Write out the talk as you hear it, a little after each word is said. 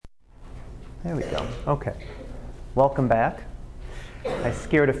There we go. Okay. Welcome back. I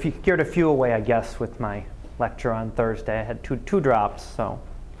scared a few away, I guess, with my lecture on Thursday. I had two drops, so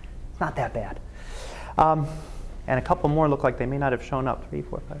it's not that bad. And a couple more look like they may not have shown up. 3,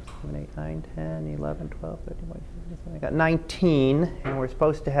 4, 5, 6, 7, 8, 9, 10, 11, 12, 13, 14, 15, I got 19, and we're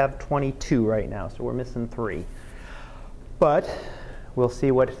supposed to have 22 right now, so we're missing 3. But we'll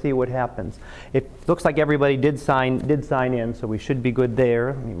see what happens. It looks like everybody did sign in, so we should be good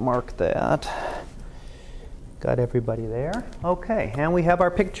there. Let me mark that. Got everybody there. Okay, and we have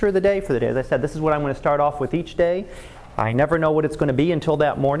our picture of the day for the day. As I said, this is what I'm going to start off with each day. I never know what it's going to be until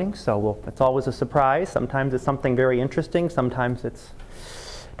that morning, so it's always a surprise. Sometimes it's something very interesting. Sometimes it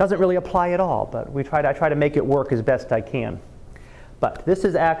doesn't really apply at all, but I try to make it work as best I can. But this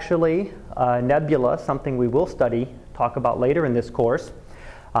is actually a nebula, something we will talk about later in this course.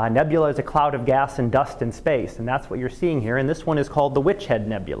 Nebula is a cloud of gas and dust in space, and that's what you're seeing here. And this one is called the Witch Head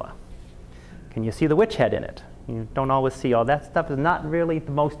Nebula. Can you see the witch head in it? You don't always see all that stuff. Is not really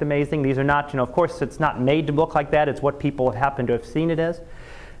the most amazing. These are not, of course, it's not made to look like that. It's what people happen to have seen it as.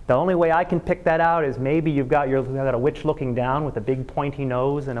 The only way I can pick that out is maybe you've got a witch looking down with a big pointy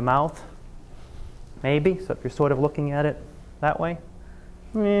nose and a mouth. Maybe. So if you're sort of looking at it that way.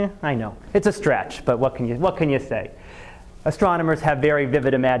 I know. It's a stretch, but what can you say? Astronomers have very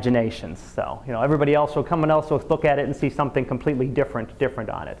vivid imaginations. So, someone else will look at it and see something completely different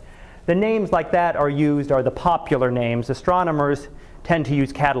on it. The names like that are the popular names. Astronomers tend to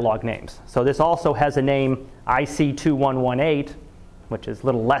use catalog names. So this also has a name IC2118, which is a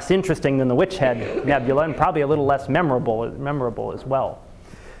little less interesting than the Witch Head Nebula, and probably a little less memorable as well.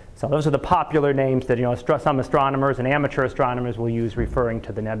 So those are the popular names that some astronomers and amateur astronomers will use referring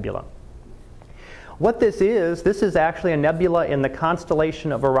to the nebula. What this is actually a nebula in the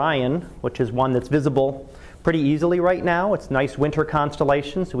constellation of Orion, which is one that's visible pretty easily right now. It's a nice winter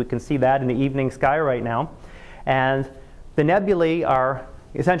constellation, so we can see that in the evening sky right now. And the nebulae are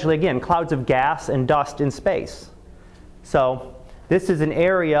essentially, again, clouds of gas and dust in space. So this is an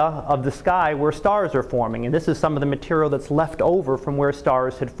area of the sky where stars are forming, and this is some of the material that's left over from where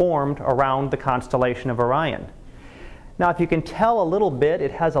stars had formed around the constellation of Orion. Now, if you can tell a little bit,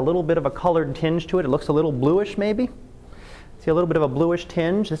 it has a little bit of a colored tinge to it. It looks a little bluish, maybe. See a little bit of a bluish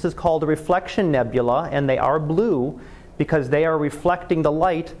tinge. This is called a reflection nebula, and they are blue because they are reflecting the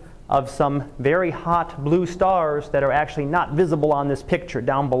light of some very hot blue stars that are actually not visible on this picture.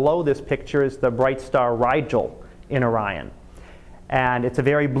 Down below this picture is the bright star Rigel in Orion. And it's a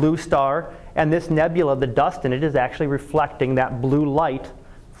very blue star, and this nebula, the dust in it, is actually reflecting that blue light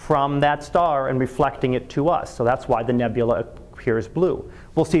from that star and reflecting it to us. So that's why the nebula appears blue.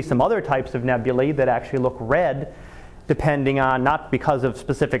 We'll see some other types of nebulae that actually look red, depending on, not because of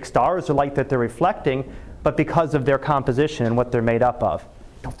specific stars or light that they're reflecting, but because of their composition and what they're made up of.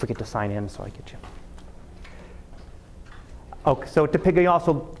 Don't forget to sign in so I get you. Okay, so you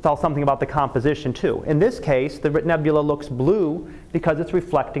also tell something about the composition too. In this case, the nebula looks blue because it's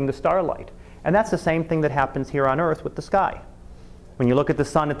reflecting the starlight. And that's the same thing that happens here on Earth with the sky. When you look at the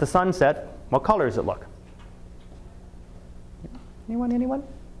sun at the sunset, what color does it look? Anyone?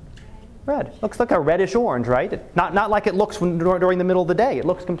 Red. Looks like a reddish orange, right? Not like it looks during the middle of the day. It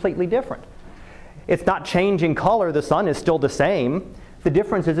looks completely different. It's not changing color. The sun is still the same. The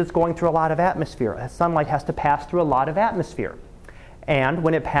difference is it's going through a lot of atmosphere. That sunlight has to pass through a lot of atmosphere. And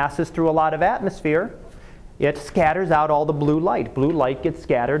when it passes through a lot of atmosphere, it scatters out all the blue light. Blue light gets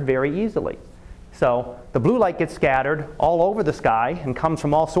scattered very easily. So the blue light gets scattered all over the sky and comes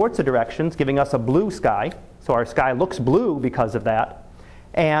from all sorts of directions, giving us a blue sky. So our sky looks blue because of that.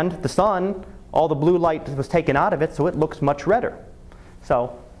 And the sun, all the blue light was taken out of it, so it looks much redder.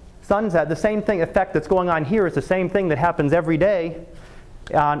 So sun's the same effect that's going on here is the same thing that happens every day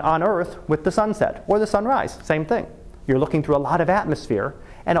on Earth with the sunset or the sunrise. Same thing. You're looking through a lot of atmosphere,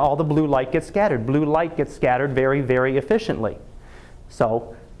 and all the blue light gets scattered. Blue light gets scattered very, very efficiently.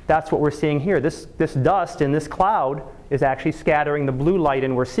 So that's what we're seeing here. This dust in this cloud is actually scattering the blue light,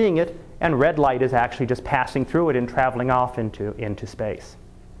 and we're seeing it, and red light is actually just passing through it and traveling off into space.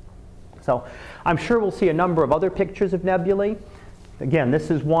 So I'm sure we'll see a number of other pictures of nebulae. Again, this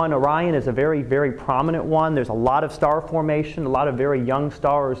is one. Orion is a very, very prominent one. There's a lot of star formation, a lot of very young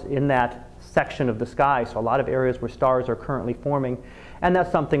stars in that section of the sky, so a lot of areas where stars are currently forming. And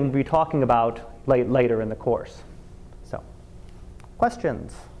that's something we'll be talking about later in the course. So,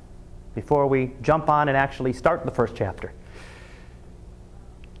 questions before we jump on and actually start the first chapter?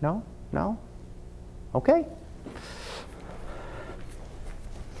 No? Okay.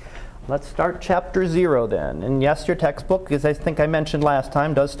 Let's start chapter 0 then. And yes, your textbook, as I think I mentioned last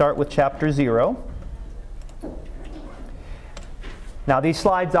time, does start with chapter 0. Now these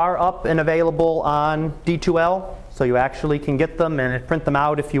slides are up and available on D2L, so you actually can get them and print them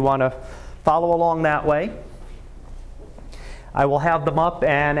out if you want to follow along that way. I will have them up,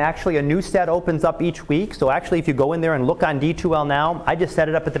 and actually a new set opens up each week. So actually if you go in there and look on D2L now, I just set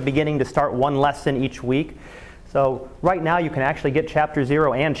it up at the beginning to start one lesson each week. So right now you can actually get Chapter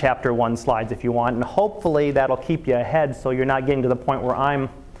 0 and Chapter 1 slides if you want, and hopefully that'll keep you ahead so you're not getting to the point where I'm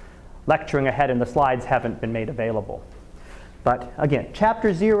lecturing ahead and the slides haven't been made available. But again,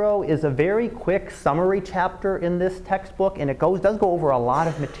 Chapter 0 is a very quick summary chapter in this textbook, and it does go over a lot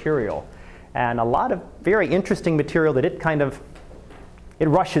of material. And a lot of very interesting material that it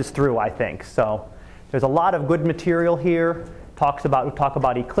rushes through, I think. So there's a lot of good material here. We talk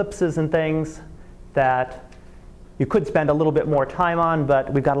about eclipses and things that you could spend a little bit more time on,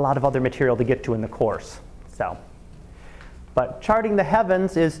 but we've got a lot of other material to get to in the course. But charting the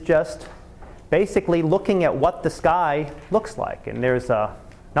heavens is just basically looking at what the sky looks like. And there's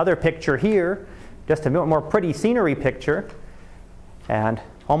another picture here, just a more pretty scenery picture. And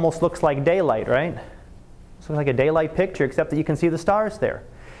almost looks like daylight, right? Looks like a daylight picture, except that you can see the stars there.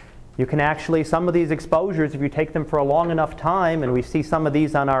 You can actually, some of these exposures, if you take them for a long enough time, and we see some of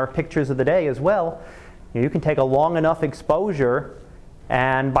these on our pictures of the day as well, you can take a long enough exposure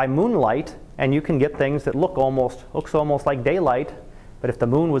and by moonlight, and you can get things that looks almost like daylight. But if the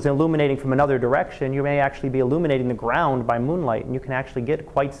moon was illuminating from another direction, you may actually be illuminating the ground by moonlight, and you can actually get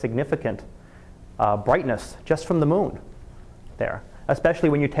quite significant brightness just from the moon there, especially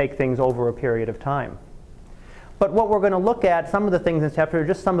when you take things over a period of time. But what we're going to look at, some of the things in this chapter, are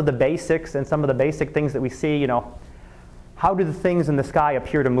just some of the basics and some of the basic things that we see. How do the things in the sky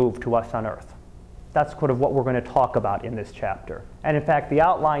appear to move to us on Earth? That's sort of what we're going to talk about in this chapter. And in fact, the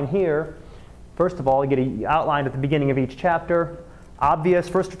outline here, first of all, you get an outline at the beginning of each chapter. Obvious,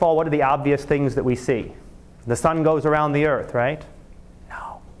 first of all, what are the obvious things that we see? The sun goes around the Earth, right?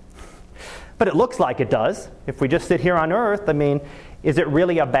 No. But it looks like it does. If we just sit here on Earth, is it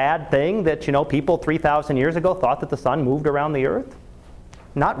really a bad thing that people 3,000 years ago thought that the sun moved around the Earth?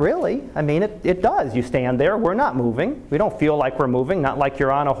 Not really. It does. You stand there, we're not moving. We don't feel like we're moving, not like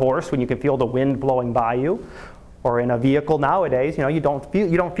you're on a horse when you can feel the wind blowing by you, or in a vehicle nowadays, you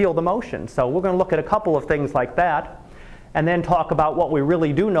don't feel the motion. So we're going to look at a couple of things like that, and then talk about what we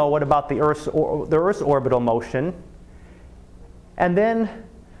really do know, what about the Earth's orbital motion, and then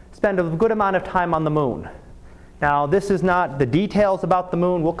spend a good amount of time on the moon. Now, this is not the details about the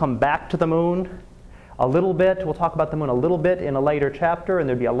moon. We'll come back to the moon a little bit. We'll talk about the moon a little bit in a later chapter, and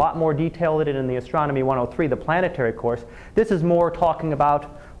there'll be a lot more detail in it in the Astronomy 103, the planetary course. This is more talking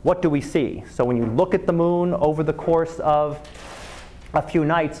about what do we see. So when you look at the moon over the course of a few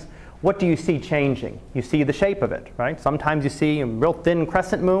nights, what do you see changing? You see the shape of it, right? Sometimes you see a real thin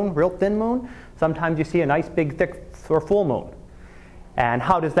crescent moon, real thin moon. Sometimes you see a nice big thick or full moon. And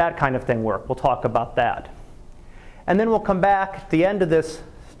how does that kind of thing work? We'll talk about that. And then we'll come back at the end of this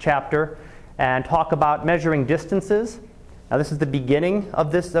chapter and talk about measuring distances. Now this is the beginning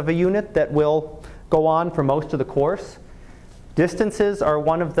of a unit that will go on for most of the course. Distances are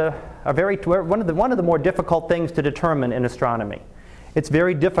one of the more difficult things to determine in astronomy. It's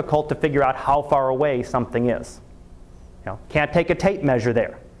very difficult to figure out how far away something is. Can't take a tape measure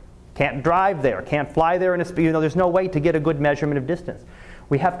there. Can't drive there. Can't fly there. There's no way to get a good measurement of distance.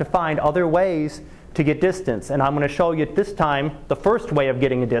 We have to find other ways to get distance. And I'm going to show you at this time the first way of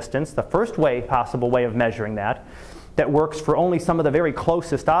getting a distance, the first possible way of measuring that works for only some of the very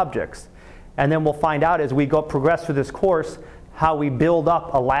closest objects. And then we'll find out as we progress through this course how we build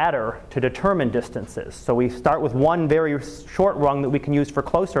up a ladder to determine distances. So we start with one very short rung that we can use for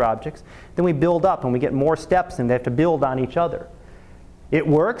closer objects. Then we build up and we get more steps, and they have to build on each other. It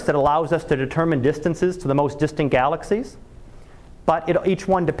works. It allows us to determine distances to the most distant galaxies. But each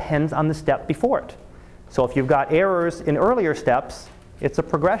one depends on the step before it. So if you've got errors in earlier steps, it's a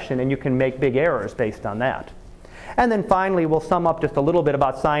progression, and you can make big errors based on that. And then finally, we'll sum up just a little bit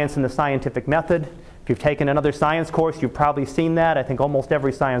about science and the scientific method. If you've taken another science course, you've probably seen that. I think almost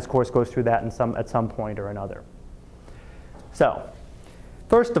every science course goes through that at some point or another. So,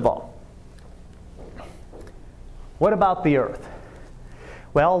 first of all, what about the Earth?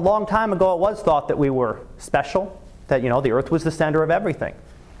 Well, a long time ago it was thought that we were special, that the Earth was the center of everything.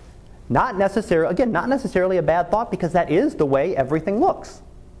 Not necessarily a bad thought, because that is the way everything looks.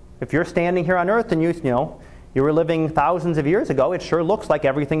 If you're standing here on Earth and you were living thousands of years ago, it sure looks like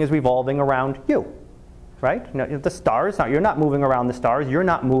everything is revolving around you, right? The stars, you're not moving around the stars. You're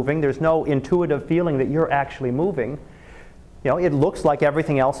not moving. There's no intuitive feeling that you're actually moving. It looks like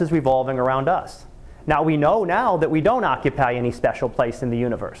everything else is revolving around us. Now we know now that we don't occupy any special place in the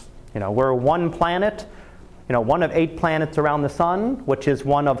universe. We're one planet one of 8 planets around the sun, which is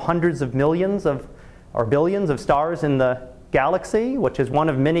one of hundreds of millions or billions of stars in the galaxy, which is one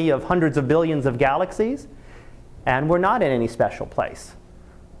of many of hundreds of billions of galaxies, and we're not in any special place.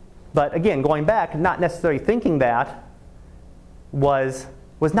 But again, going back, not necessarily thinking that was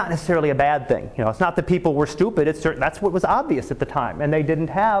not necessarily a bad thing. It's not that people were stupid. That's what was obvious at the time, and they didn't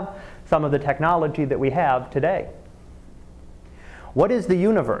have some of the technology that we have today. What is the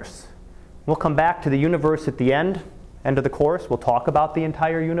universe? We'll come back to the universe at the end of the course. We'll talk about the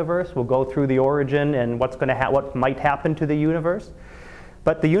entire universe. We'll go through the origin and what might happen to the universe.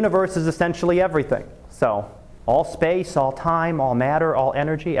 But the universe is essentially everything. So all space, all time, all matter, all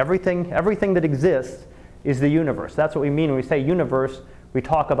energy, everything that exists is the universe. That's what we mean when we say universe. We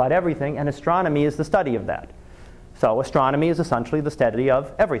talk about everything, and astronomy is the study of that. So astronomy is essentially the study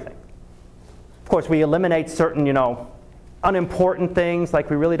of everything. Of course, we eliminate certain, unimportant things, like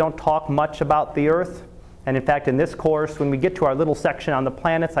we really don't talk much about the Earth. And in fact, in this course, when we get to our little section on the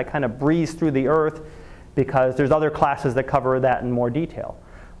planets, I kind of breeze through the Earth because there's other classes that cover that in more detail.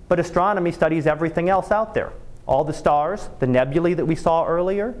 But astronomy studies everything else out there. All the stars, the nebulae that we saw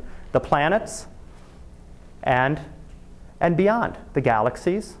earlier, the planets, and beyond, the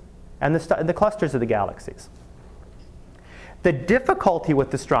galaxies, and the clusters of the galaxies. The difficulty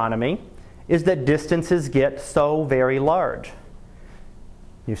with astronomy is that distances get so very large.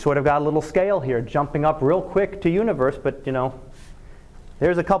 You've sort of got a little scale here, jumping up real quick to universe, but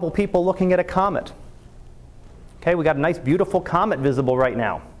there's a couple people looking at a comet. Okay, we got a nice beautiful comet visible right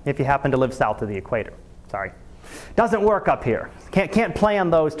now, if you happen to live south of the equator. Sorry. Doesn't work up here. Can't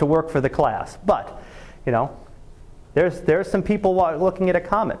plan those to work for the class. But, there's some people looking at a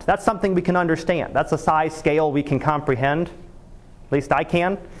comet. That's something we can understand. That's a size scale we can comprehend. At least I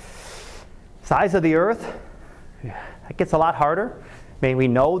can. Size of the Earth, that gets a lot harder. I mean, we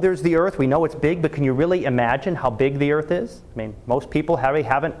know there's the Earth. We know it's big, but can you really imagine how big the Earth is? I mean, most people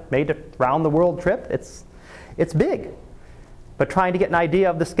haven't made a round-the-world trip. It's big. But trying to get an idea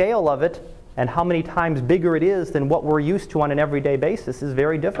of the scale of it and how many times bigger it is than what we're used to on an everyday basis is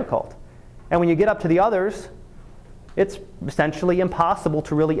very difficult. And when you get up to the others, it's essentially impossible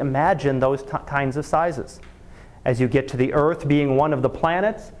to really imagine those kinds of sizes. As you get to the Earth being one of the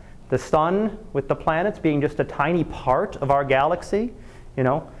planets, the sun with the planets being just a tiny part of our galaxy,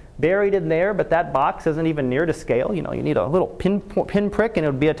 buried in there, but that box isn't even near to scale. You need a little pinprick, and it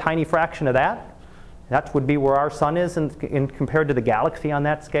would be a tiny fraction of that. That would be where our sun is in compared to the galaxy on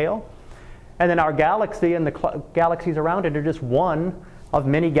that scale. And then our galaxy and the galaxies around it are just one of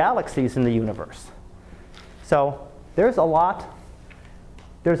many galaxies in the universe. So there's a lot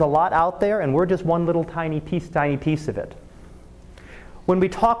out there, and we're just one little tiny piece of it. When we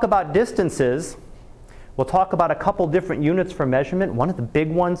talk about distances, we'll talk about a couple different units for measurement. One of the big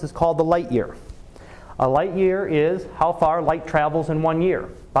ones is called the light year. A light year is how far light travels in 1 year,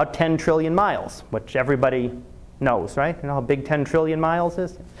 about 10 trillion miles, which everybody knows, right? You know how big 10 trillion miles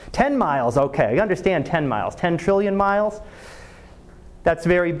is? 10 miles, okay, I understand 10 miles. 10 trillion miles, that's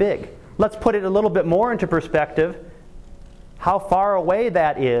very big. Let's put it a little bit more into perspective. How far away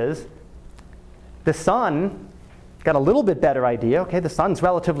that is, the sun, got a little bit better idea. Okay, the sun's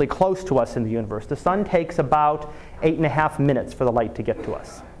relatively close to us in the universe. The sun takes about 8.5 minutes for the light to get to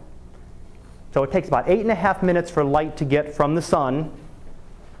us. So it takes about 8.5 minutes for light to get from the sun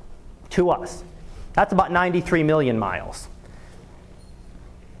to us. That's about 93 million miles.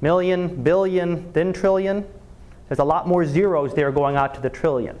 Million, billion, then trillion. There's a lot more zeros there going out to the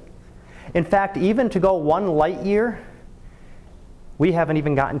trillion. In fact, even to go 1 light year, we haven't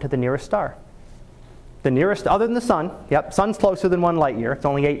even gotten to the nearest star. The nearest, other than the sun, sun's closer than 1 light year. It's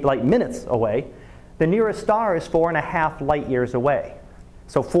only 8 light minutes away. The nearest star is 4.5 light years away.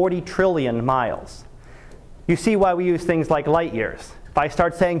 So 40 trillion miles. You see why we use things like light years. If I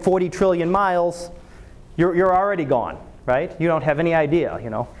start saying 40 trillion miles, you're already gone, right? You don't have any idea,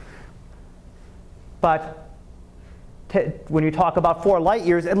 But when you talk about 4 light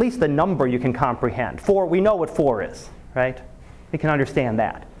years, at least the number you can comprehend. 4, we know what 4 is, right? We can understand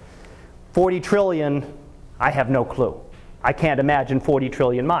that. 40 trillion, I have no clue. I can't imagine 40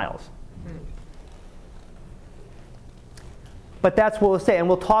 trillion miles. But that's what we'll say, and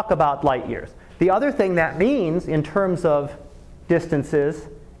we'll talk about light years. The other thing that means in terms of distances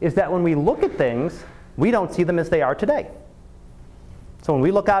is that when we look at things, we don't see them as they are today. So when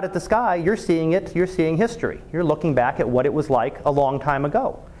we look out at the sky, you're seeing history. You're looking back at what it was like a long time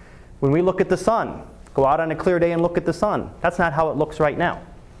ago. When we look at the sun, go out on a clear day and look at the sun, that's not how it looks right now.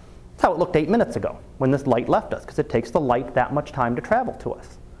 That's how it looked 8 minutes ago when this light left us, because it takes the light that much time to travel to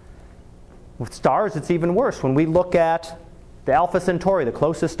us. With stars, it's even worse. When we look at the Alpha Centauri, the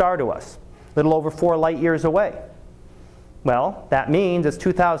closest star to us, little over 4 light years away. Well, that means it's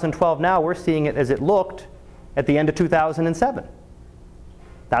 2012 now, we're seeing it as it looked at the end of 2007.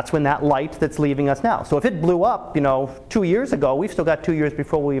 That's when that light that's leaving us now. So if it blew up, 2 years ago, we've still got 2 years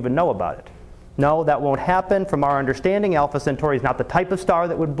before we even know about it. No, that won't happen. From our understanding, Alpha Centauri is not the type of star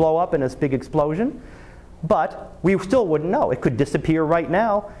that would blow up in this big explosion. But we still wouldn't know. It could disappear right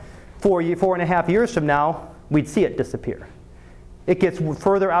now. 4.5 years from now, we'd see it disappear. It gets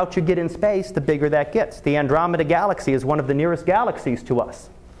further out you get in space, the bigger that gets. The Andromeda Galaxy is one of the nearest galaxies to us.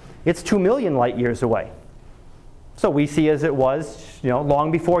 It's 2 million light years away. So we see as it was,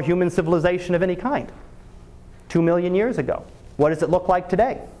 long before human civilization of any kind. 2 million years ago. What does it look like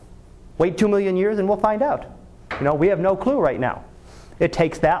today? Wait 2 million years and we'll find out. We have no clue right now. It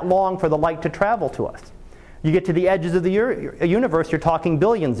takes that long for the light to travel to us. You get to the edges of the universe, you're talking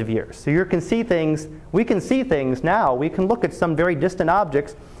billions of years. So you can see things, we can see things now. We can look at some very distant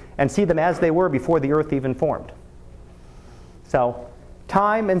objects and see them as they were before the Earth even formed. So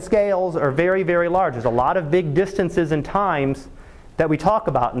time and scales are very, very large. There's a lot of big distances and times that we talk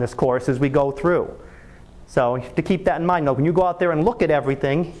about in this course as we go through. So to keep that in mind, when you go out there and look at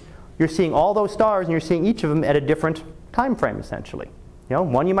everything, you're seeing all those stars and you're seeing each of them at a different time frame, essentially.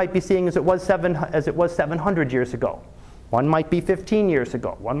 One you might be seeing as it was 700 years ago. One might be 15 years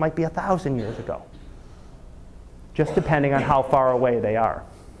ago. One might be 1,000 years ago. Just depending on how far away they are.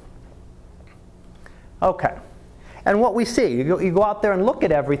 Okay. And what we see, you go out there and look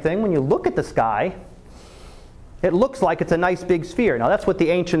at everything. When you look at the sky, it looks like it's a nice big sphere. Now that's what the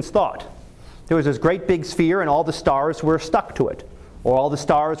ancients thought. There was this great big sphere and all the stars were stuck to it. Or all the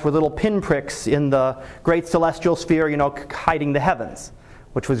stars were little pinpricks in the great celestial sphere, hiding the heavens,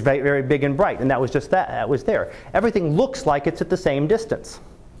 which was very, very big and bright. And that was just that. That was there. Everything looks like it's at the same distance.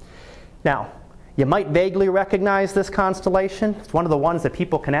 Now, you might vaguely recognize this constellation. It's one of the ones that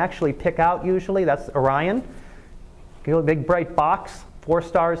people can actually pick out usually. That's Orion. A big bright box, 4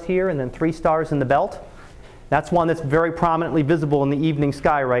 stars here and then 3 stars in the belt. That's one that's very prominently visible in the evening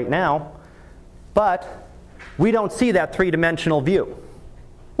sky right now. But we don't see that three-dimensional view.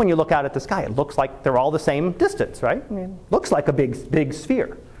 When you look out at the sky, it looks like they're all the same distance, right? Looks like a big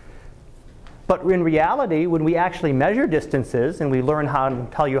sphere. But in reality, when we actually measure distances and we learn how to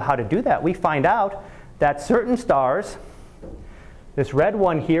tell you how to do that, we find out that certain stars, this red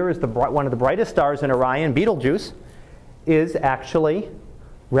one here is one of the brightest stars in Orion, Betelgeuse, is actually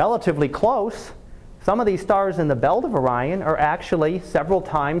relatively close. Some of these stars in the belt of Orion are actually several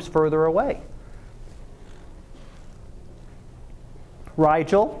times further away.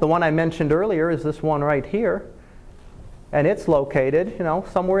 Rigel, the one I mentioned earlier, is this one right here. And it's located,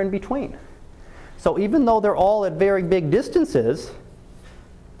 somewhere in between. So even though they're all at very big distances,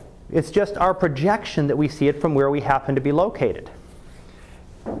 it's just our projection that we see it from where we happen to be located.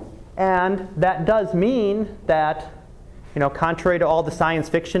 And that does mean that, contrary to all the science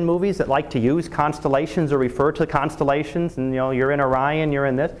fiction movies that like to use constellations or refer to constellations, and you're in Orion, you're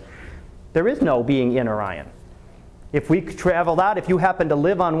in this, there is no being in Orion. If we traveled out, if you happen to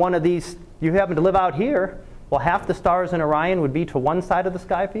live on one of these, you happen to live out here, well, half the stars in Orion would be to one side of the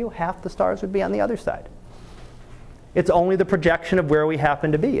sky for you, half the stars would be on the other side. It's only the projection of where we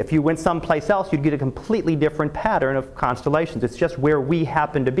happen to be. If you went someplace else, you'd get a completely different pattern of constellations. It's just where we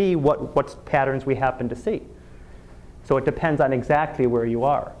happen to be, what patterns we happen to see. So it depends on exactly where you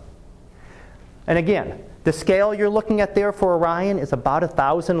are. And again, the scale you're looking at there for Orion is about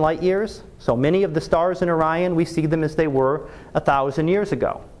 1,000 light years. So many of the stars in Orion, we see them as they were 1,000 years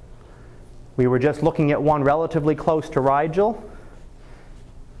ago. We were just looking at one relatively close to Rigel.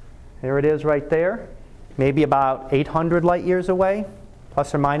 There it is right there. Maybe about 800 light years away,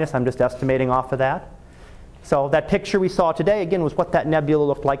 plus or minus. I'm just estimating off of that. So that picture we saw today, again, was what that nebula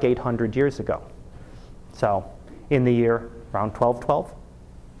looked like 800 years ago. So in the year around 1212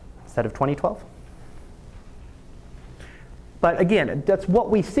 instead of 2012. But again, that's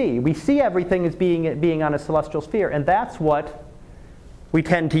what we see. We see everything as being on a celestial sphere, and that's what we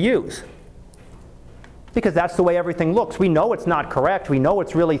tend to use. Because that's the way everything looks. We know it's not correct. We know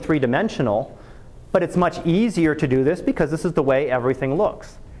it's really three-dimensional, but it's much easier to do this because this is the way everything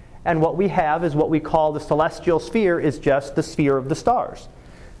looks. And what we have is what we call the celestial sphere is just the sphere of the stars.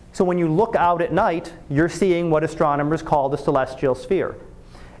 So when you look out at night, you're seeing what astronomers call the celestial sphere.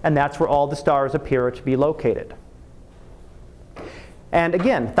 And that's where all the stars appear to be located. And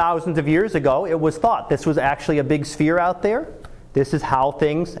again, thousands of years ago, it was thought this was actually a big sphere out there. This is how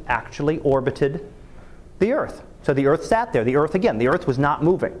things actually orbited the Earth. So the Earth sat there. The Earth was not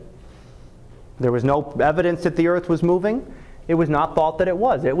moving. There was no evidence that the Earth was moving. It was not thought that it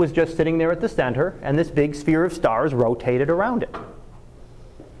was. It was just sitting there at the center, and this big sphere of stars rotated around it.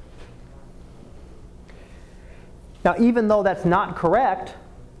 Now, even though that's not correct,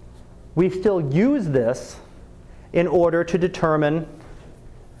 we still use this in order to determine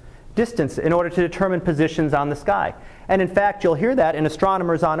distance, in order to determine positions on the sky. And in fact, you'll hear that, and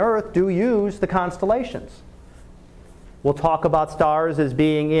astronomers on Earth do use the constellations. We'll talk about stars as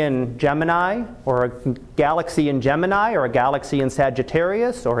being in Gemini, or a galaxy in Gemini, or a galaxy in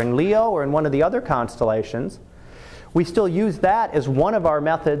Sagittarius, or in Leo, or in one of the other constellations. We still use that as one of our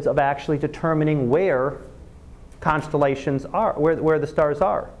methods of actually determining where constellations are, where the stars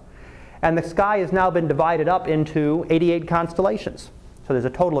are. And the sky has now been divided up into 88 constellations. So there's a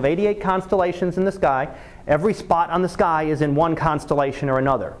total of 88 constellations in the sky. Every spot on the sky is in one constellation or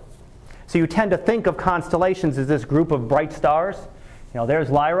another. So you tend to think of constellations as this group of bright stars. You know, there's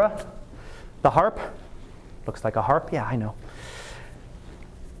Lyra, the harp. Looks like a harp, yeah, I know.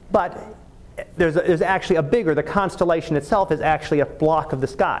 But there's actually a bigger, the constellation itself is actually a block of the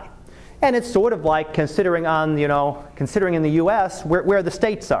sky. And it's sort of like considering in the US where the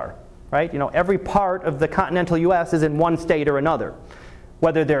states are, right? You know, every part of the continental US is in one state or another.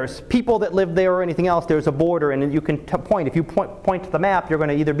 Whether there's people that live there or anything else, there's a border, and you can point. If you point to the map, you're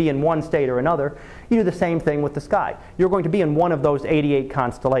going to either be in one state or another. You do the same thing with the sky. You're going to be in one of those 88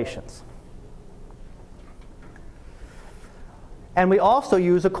 constellations. And we also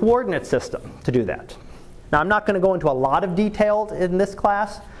use a coordinate system to do that. Now, I'm not going to go into a lot of detail in this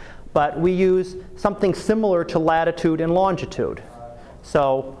class, but we use something similar to latitude and longitude.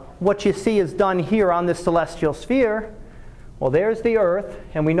 So what you see is done here on this celestial sphere. Well, there's the Earth,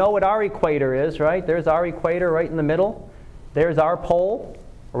 and we know what our equator is, right? There's our equator right in the middle. There's our pole,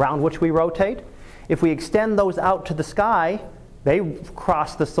 around which we rotate. If we extend those out to the sky, they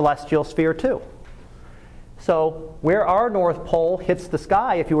cross the celestial sphere too. So where our North Pole hits the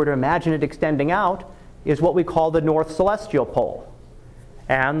sky, if you were to imagine it extending out, is what we call the North Celestial Pole.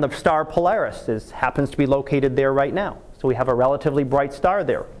 And the star Polaris happens to be located there right now. So we have a relatively bright star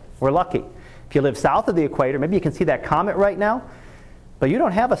there. We're lucky. If you live south of the equator, maybe you can see that comet right now, but you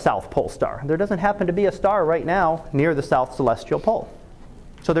don't have a South Pole star. There doesn't happen to be a star right now near the South Celestial Pole.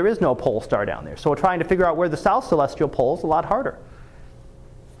 So there is no pole star down there. So we're trying to figure out where the South Celestial Pole is a lot harder.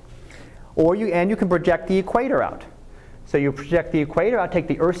 And you can project the equator out. So you project the equator out, take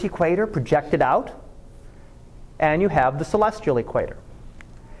the Earth's equator, project it out, and you have the celestial equator.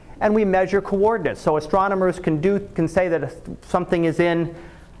 And we measure coordinates. So astronomers can say that something is in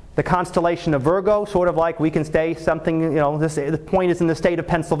the constellation of Virgo, sort of like we can say something, the point is in the state of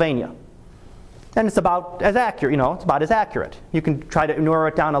Pennsylvania. And it's about as accurate, it's about as accurate. You can try to narrow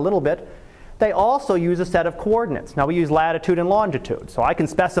it down a little bit. They also use a set of coordinates. Now we use latitude and longitude. So I can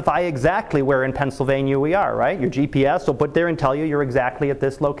specify exactly where in Pennsylvania we are, right? Your GPS will put there and tell you you're exactly at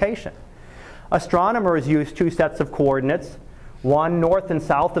this location. Astronomers use two sets of coordinates, one north and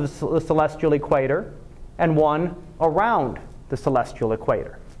south of the celestial equator, and one around the celestial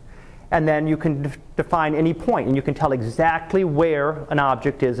equator. And then you can define any point, and you can tell exactly where an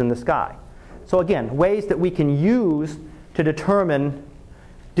object is in the sky. So again, ways that we can use to determine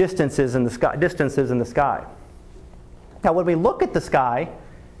distances in the sky. Now when we look at the sky,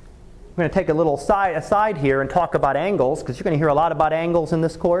 I'm going to take a little aside here and talk about angles, because you're going to hear a lot about angles in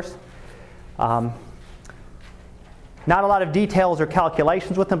this course. Not a lot of details or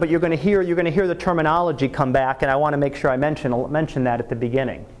calculations with them, but you're going to hear the terminology come back, and I want to make sure I mention that at the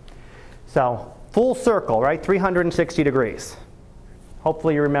beginning. So full circle, right? 360 degrees.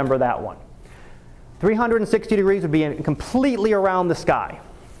 Hopefully you remember that one. 360 degrees would be completely around the sky.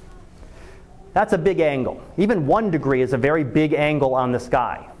 That's a big angle. Even 1 degree is a very big angle on the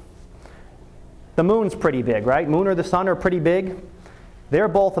sky. The moon's pretty big, right? Moon or the sun are pretty big. They're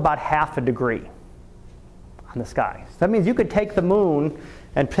both about half a degree on the sky. So that means you could take the moon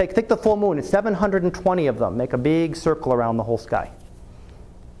and take the full moon, it's 720 of them, make a big circle around the whole sky.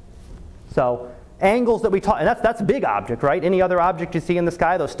 So angles that we talk, and that's a big object, right? Any other object you see in the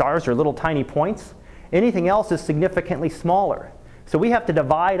sky, those stars are little tiny points. Anything else is significantly smaller. So we have to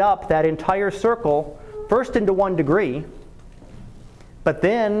divide up that entire circle first into 1 degree, but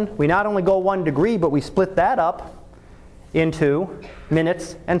then we not only go 1 degree, but we split that up into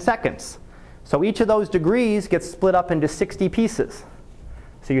minutes and seconds. So each of those degrees gets split up into 60 pieces.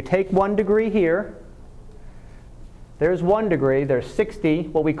 So you take 1 degree here, there's 1 degree, there's 60,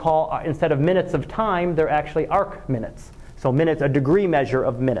 what we call, instead of minutes of time, they're actually arc minutes. So minutes, a degree measure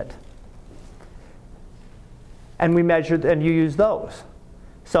of minute. And we measured, and you use those.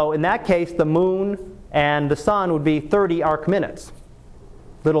 So in that case, the moon and the sun would be 30 arc minutes.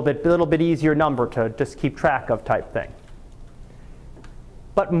 Little bit easier number to just keep track of type thing.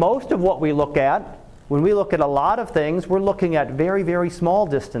 But most of what we look at when we look at a lot of things, we're looking at very, very small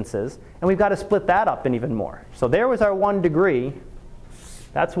distances, and we've got to split that up in even more. So there was our 1 degree.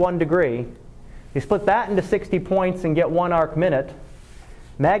 That's 1 degree. You split that into 60 points and get 1 arc minute.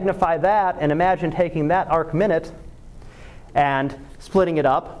 Magnify that and imagine taking that arc minute and splitting it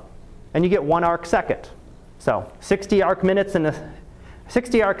up, and you get 1 arc second. So 60 arc minutes in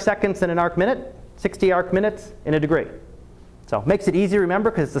 60 arc seconds in an arc minute, 60 arc minutes in a degree. So it makes it easy to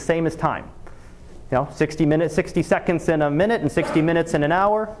remember because it's the same as time. 60 seconds in a minute and 60 minutes in an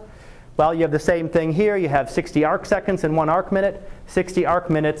hour. Well, you have the same thing here. You have 60 arc seconds in 1 arc minute, 60 arc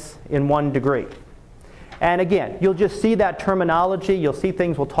minutes in 1 degree. And again, you'll just see that terminology. You'll see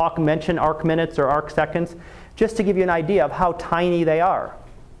things we'll mention arc minutes or arc seconds, just to give you an idea of how tiny they are.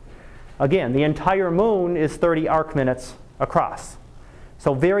 Again, the entire moon is 30 arc minutes across.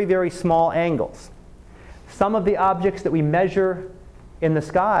 So very, very small angles. Some of the objects that we measure in the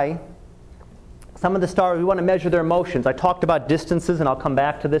sky, some of the stars, we want to measure their motions. I talked about distances, and I'll come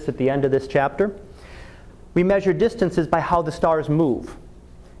back to this at the end of this chapter. We measure distances by how the stars move.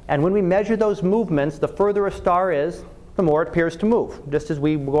 And when we measure those movements, the further a star is, the more it appears to move, just as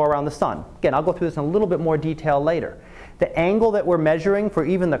we go around the sun. Again, I'll go through this in a little bit more detail later. The angle that we're measuring for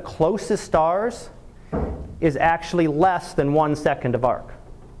even the closest stars is actually less than 1 second of arc.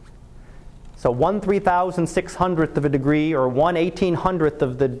 So 1/3600th of a degree, or 1/1800th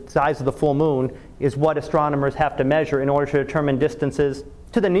of the size of the full moon, is what astronomers have to measure in order to determine distances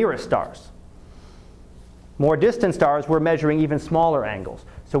to the nearest stars. More distant stars, we're measuring even smaller angles.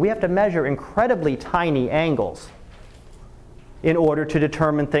 So we have to measure incredibly tiny angles in order to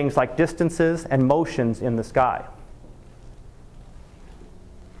determine things like distances and motions in the sky.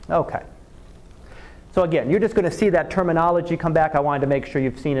 Okay. So again, you're just going to see that terminology come back. I wanted to make sure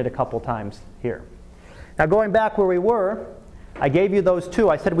you've seen it a couple times here. Now going back where we were, I gave you those two.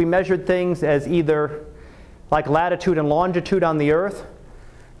 I said we measured things as either like latitude and longitude on the Earth.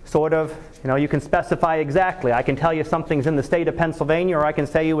 Sort of, you can specify exactly. I can tell you something's in the state of Pennsylvania, or I can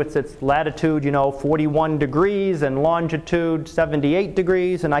say it's latitude, 41 degrees and longitude 78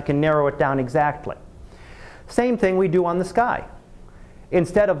 degrees, and I can narrow it down exactly. Same thing we do on the sky.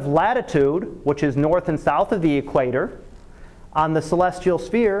 Instead of latitude, which is north and south of the equator, on the celestial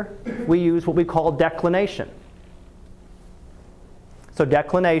sphere, we use what we call declination. So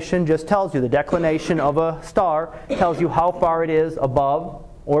declination just tells you, the declination of a star tells you how far it is above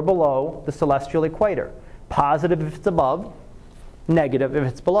or below the celestial equator. Positive if it's above, negative if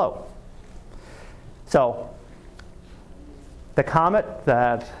it's below. So the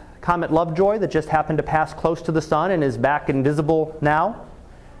comet Lovejoy that just happened to pass close to the sun and is back invisible now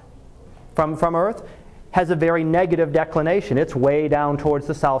from Earth has a very negative declination. It's way down towards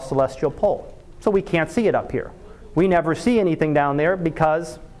the south celestial pole. So we can't see it up here. We never see anything down there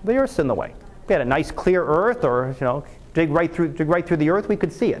because the Earth's in the way. If we had a nice clear Earth, or dig right through the Earth, we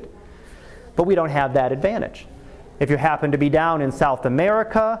could see it. But we don't have that advantage. If you happen to be down in South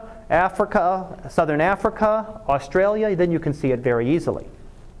America, Africa, Southern Africa, Australia, then you can see it very easily.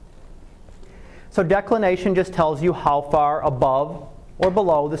 So declination just tells you how far above or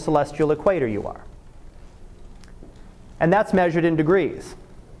below the celestial equator you are. And that's measured in degrees.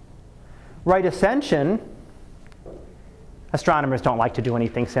 Right ascension, astronomers don't like to do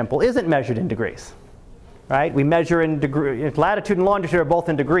anything simple, isn't measured in degrees. Right? We measure in degrees. Latitude and longitude are both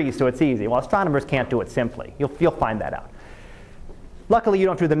in degrees, so it's easy. Well, astronomers can't do it simply. You'll find that out. Luckily, you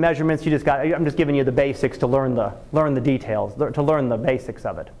don't do the measurements. I'm just giving you the basics to learn the details, to learn the basics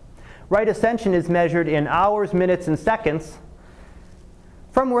of it. Right ascension is measured in hours, minutes, and seconds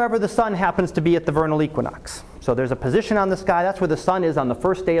from wherever the sun happens to be at the vernal equinox. So there's a position on the sky. That's where the sun is on the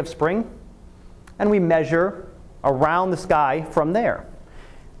first day of spring. And we measure around the sky from there.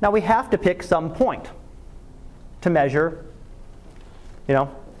 Now we have to pick some point to measure,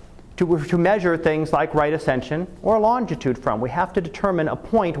 to measure things like right ascension or longitude from. We have to determine a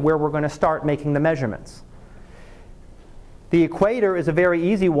point where we're going to start making the measurements. The equator is a very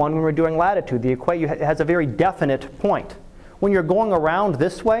easy one when we're doing latitude. The equator has a very definite point. When you're going around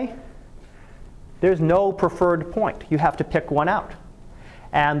this way, there's no preferred point. You have to pick one out.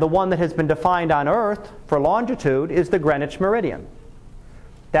 And the one that has been defined on Earth for longitude is the Greenwich meridian.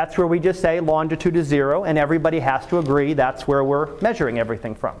 That's where we just say longitude is 0, and everybody has to agree that's where we're measuring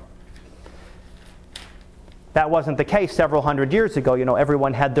everything from. That wasn't the case several hundred years ago.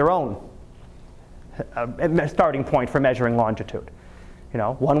 Everyone had their own starting point for measuring longitude.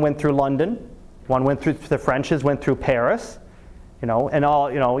 One went through London, one went through, the Frenches went through Paris, and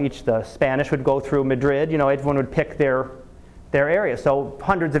all, each, the Spanish would go through Madrid. Everyone would pick their area. So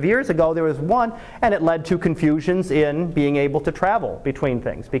hundreds of years ago there was one, and it led to confusions in being able to travel between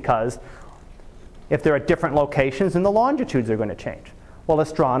things because If they're at different locations, then the longitudes are going to change. Well,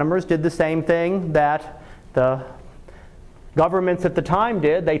 astronomers did the same thing that the governments at the time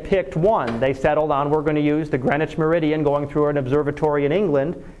did. They picked one. They settled on, we're going to use the Greenwich meridian going through an observatory in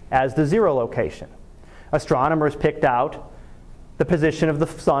England as the 0 location. Astronomers picked out the position of the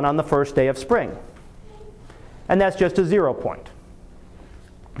sun on the first day of spring. And that's just a 0 point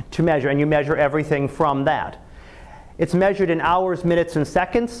to measure, and you measure everything from that. It's measured in hours, minutes, and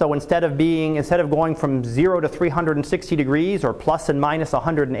seconds, so instead of going from 0 to 360 degrees or plus and minus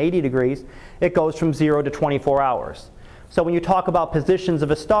 180 degrees, it goes from 0 to 24 hours. So when you talk about positions of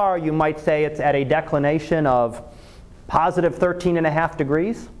a star, you might say it's at a declination of positive 13.5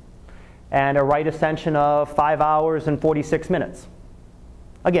 degrees and a right ascension of 5 hours and 46 minutes.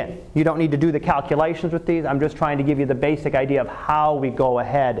 Again, you don't need to do the calculations with these. I'm just trying to give you the basic idea of how we go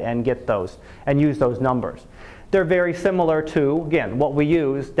ahead and get those and use those numbers. They're very similar to, again, what we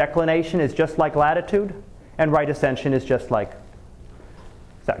use. Declination is just like latitude, and right ascension is just like,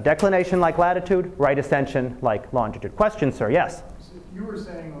 declination like latitude, right ascension like longitude. Question, sir? Yes? So you were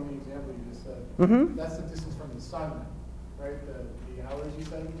saying on the example you just said, that's the distance from the sun, right? The hours you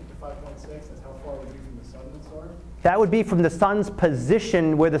said, the 5.6, that's how far would be from the sun and star? That would be from the sun's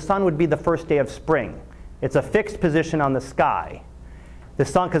position where the sun would be the first day of spring. It's a fixed position on the sky. The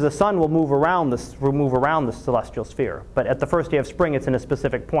sun, because the sun will move around the celestial sphere. But at the first day of spring, it's in a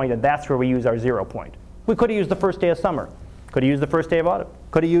specific point, and that's where we use our 0 point. We could have used the first day of summer. Could have used the first day of autumn.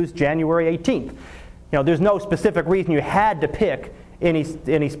 Could have used January 18th. There's no specific reason you had to pick any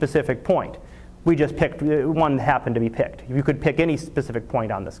specific point. We just picked one that happened to be picked. You could pick any specific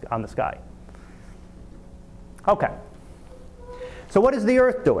point on the sky. Okay. So what is the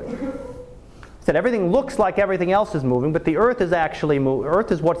Earth doing? I said everything looks like everything else is moving, but the Earth is actually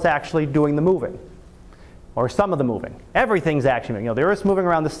Earth is what's actually doing the moving, or some of the moving. Everything's actually moving. The Earth's moving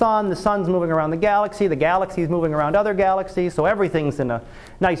around the sun's moving around the galaxy's moving around other galaxies, so everything's in a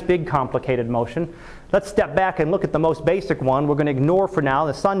nice big complicated motion. Let's step back and look at the most basic one. We're going to ignore for now.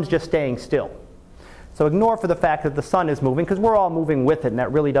 The sun's just staying still. So ignore for the fact that the sun is moving, because we're all moving with it, and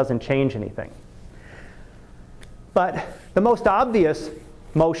that really doesn't change anything. But the most obvious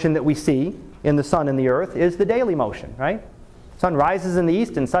motion that we see in the sun and the Earth is the daily motion, right? The sun rises in the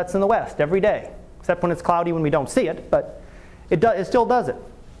east and sets in the west every day, except when it's cloudy when we don't see it, but it still does it.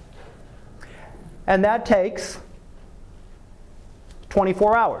 And that takes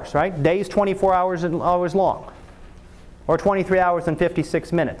 24 hours, right? Day's 24 hours long, or 23 hours and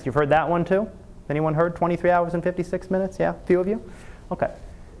 56 minutes. You've heard that one too? Anyone heard 23 hours and 56 minutes? Yeah, a few of you? Okay.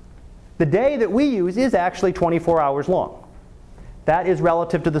 The day that we use is actually 24 hours long. That is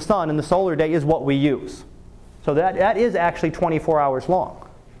relative to the sun, and the solar day is what we use. So that is actually 24 hours long.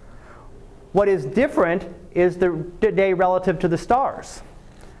 What is different is the day relative to the stars.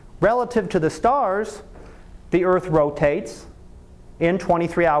 Relative to the stars, the Earth rotates in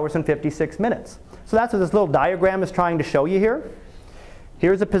 23 hours and 56 minutes. So that's what this little diagram is trying to show you here.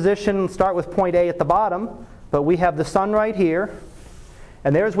 Here's a position, start with point A at the bottom, but we have the sun right here,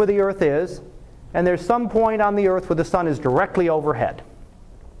 and there's where the Earth is, and there's some point on the Earth where the sun is directly overhead.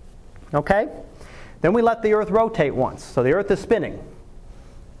 Okay? Then we let the Earth rotate once, so the Earth is spinning.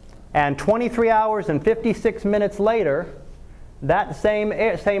 And 23 hours and 56 minutes later, that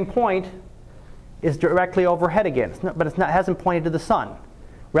same point is directly overhead again, but it hasn't pointed to the sun.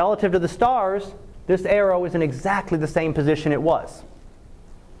 Relative to the stars, this arrow is in exactly the same position it was,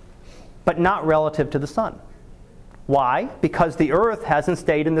 but not relative to the sun. Why? Because the Earth hasn't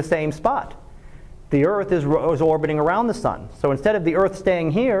stayed in the same spot. The Earth is orbiting around the sun. So instead of the Earth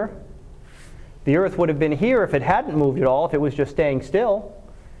staying here, the Earth would have been here if it hadn't moved at all, if it was just staying still.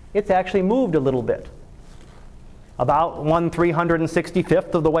 It's actually moved a little bit. About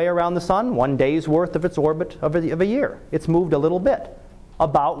 1/365th of the way around the sun, 1 day's worth of its orbit of a year. It's moved a little bit,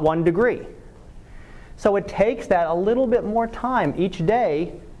 about 1 degree. So it takes that a little bit more time each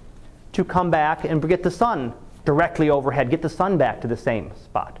day to come back and get the sun directly overhead, get the sun back to the same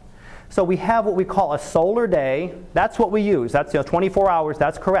spot. So we have what we call a solar day. That's what we use. That's 24 hours.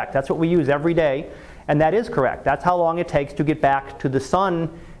 That's correct. That's what we use every day. And that is correct. That's how long it takes to get back to the sun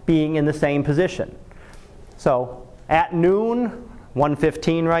being in the same position. So at noon,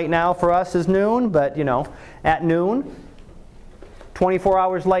 1:15 right now for us is noon, but at noon, 24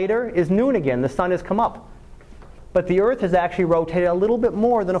 hours later is noon again. The sun has come up. But the Earth has actually rotated a little bit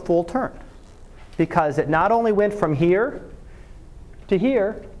more than a full turn, because it not only went from here to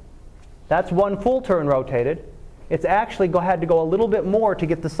here, that's 1 full turn rotated, it's actually had to go a little bit more to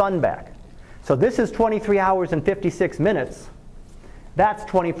get the sun back. So this is 23 hours and 56 minutes. That's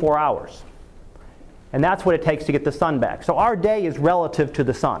 24 hours. And that's what it takes to get the sun back. So our day is relative to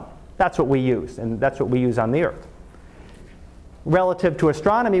the sun. That's what we use, and that's what we use on the Earth. Relative to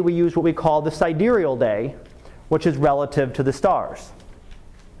astronomy, we use what we call the sidereal day, which is relative to the stars.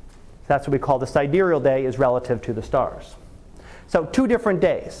 That's what we call the sidereal day, is relative to the stars. So 2 different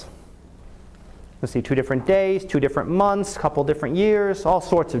days. Let's see, 2 different days, 2 different months, a couple different years, all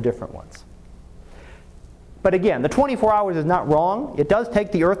sorts of different ones. But again, the 24 hours is not wrong. It does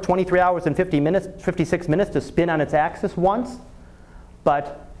take the Earth 23 hours and 56 minutes to spin on its axis once.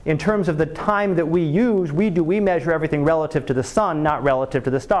 But in terms of the time that we use, we measure everything relative to the sun, not relative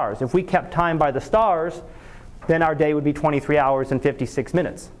to the stars. If we kept time by the stars, then our day would be 23 hours and 56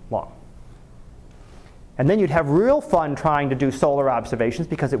 minutes long. And then you'd have real fun trying to do solar observations,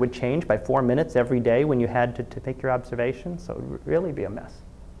 because it would change by 4 minutes every day when you had to make your observations. So it would really be a mess.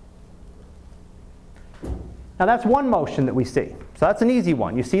 Now that's one motion that we see. So that's an easy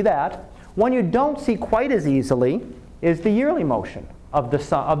one. You see that. One you don't see quite as easily is the yearly motion of the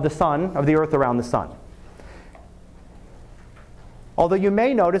Earth around the sun. Although you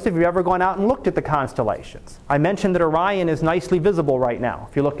may notice, if you've ever gone out and looked at the constellations, I mentioned that Orion is nicely visible right now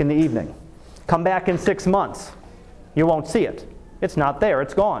if you look in the evening. Come back in 6 months, you won't see it. It's not there,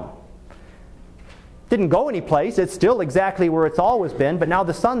 it's gone. Didn't go anyplace, it's still exactly where it's always been, but now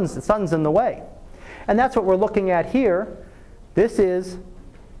the sun's in the way. And that's what we're looking at here. This is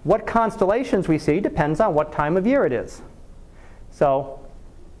what constellations we see depends on what time of year it is. So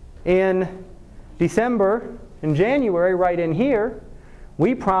in December and January, right in here,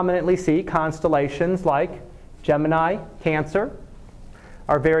 we prominently see constellations like Gemini, Cancer,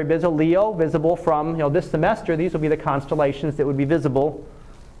 are very visible. Leo, visible from this semester. These will be the constellations that would be visible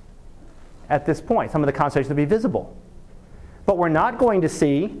at this point. Some of the constellations will be visible. But we're not going to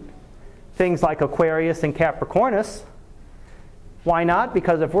see things like Aquarius and Capricornus. Why not?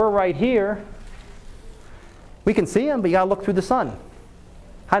 Because if we're right here, we can see them, but you got to look through the sun.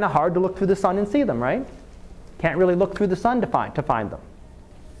 Kind of hard to look through the sun and see them, right? Can't really look through the sun to find them.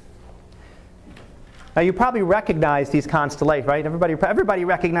 Now you probably recognize these constellations, right? Everybody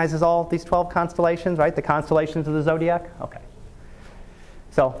recognizes all these 12 constellations, right? The constellations of the zodiac? Okay.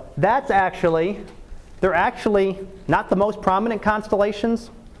 So they're actually not the most prominent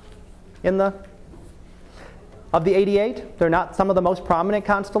constellations of the 88. They're not some of the most prominent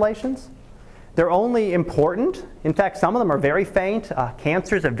constellations. They're only important. In fact, some of them are very faint.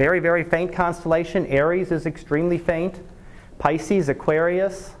 Cancer is a very, very faint constellation. Aries is extremely faint. Pisces,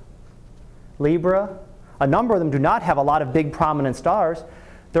 Aquarius, Libra. A number of them do not have a lot of big prominent stars.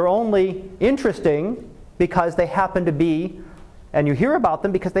 They're only interesting because they happen to be, and you hear about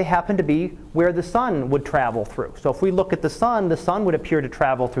them because they happen to be where the sun would travel through. So if we look at the sun would appear to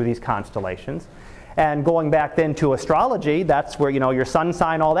travel through these constellations. And going back then to astrology, that's where your sun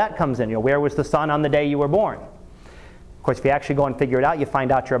sign, all that comes in. Where was the sun on the day you were born? Of course, if you actually go and figure it out, you find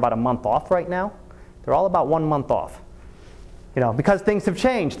out you're about a month off right now. They're all about 1 month off. Because things have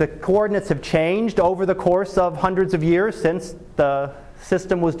changed. The coordinates have changed over the course of hundreds of years since the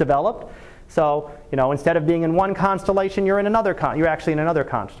system was developed. So, instead of being in one constellation, you're actually in another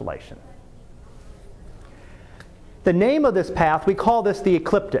constellation. The name of this path, we call this the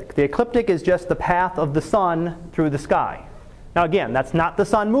ecliptic. The ecliptic is just the path of the sun through the sky. Now again, that's not the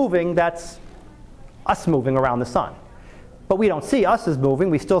sun moving, that's us moving around the sun. But we don't see us as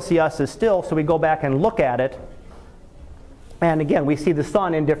moving, we still see us as still, so we go back and look at it. And again, we see the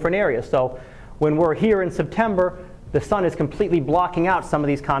sun in different areas. So when we're here in September, the sun is completely blocking out some of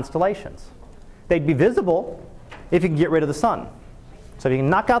these constellations. They'd be visible if you can get rid of the sun. So if you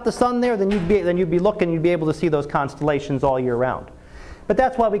can knock out the sun there, then you'd be looking, you'd be able to see those constellations all year round. But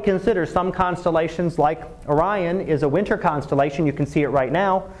that's why we consider some constellations, like Orion is a winter constellation. You can see it right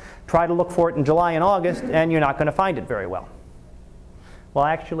now. Try to look for it in July and August, and you're not going to find it very well. Well,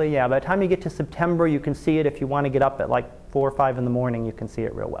 actually, yeah, by the time you get to September, you can see it. If you want to get up at like 4 or 5 in the morning, you can see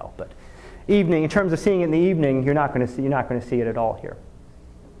it real well. But evening, in terms of seeing it in the evening, you're not going to see it at all here.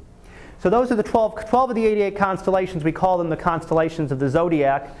 So those are the 12 of the 88 constellations. We call them the constellations of the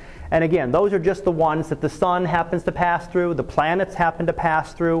zodiac. And again, those are just the ones that the sun happens to pass through, the planets happen to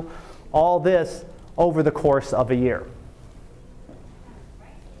pass through, all this over the course of a year.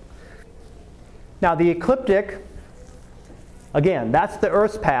 Now the ecliptic, again, that's the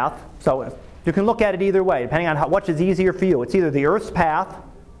Earth's path. So you can look at it either way, depending on which is easier for you. It's either the Earth's path,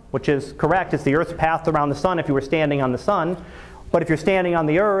 which is correct. It's the Earth's path around the sun if you were standing on the sun. But if you're standing on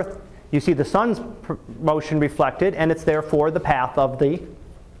the Earth, you see the sun's motion reflected, and it's therefore the path of the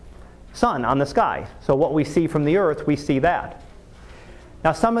sun on the sky. So what we see from the Earth, we see that.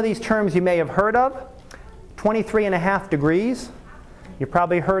 Now some of these terms you may have heard of. 23.5 degrees. You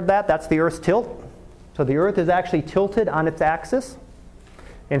probably heard that. That's the Earth's tilt. So the Earth is actually tilted on its axis.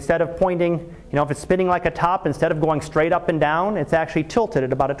 Instead of pointing, if it's spinning like a top, instead of going straight up and down, it's actually tilted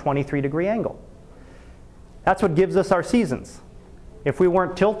at about a 23-degree angle. That's what gives us our seasons. If we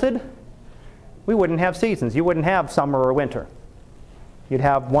weren't tilted, we wouldn't have seasons. You wouldn't have summer or winter. You'd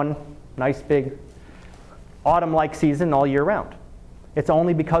have one nice big autumn-like season all year round. It's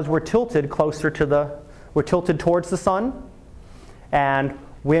only because we're tilted we're tilted towards the sun. And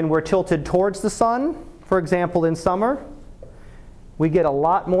when we're tilted towards the sun, for example in summer, we get a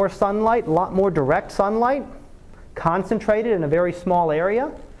lot more sunlight, a lot more direct sunlight, concentrated in a very small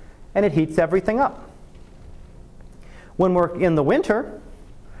area, and it heats everything up. When we're in the winter,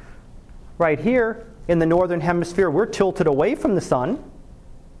 right here in the northern hemisphere, we're tilted away from the sun,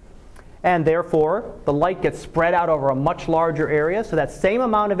 and therefore the light gets spread out over a much larger area, so that same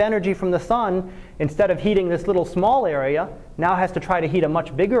amount of energy from the sun, instead of heating this little small area, now has to try to heat a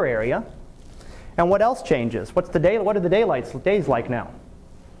much bigger area. And what else changes? What are the days like now?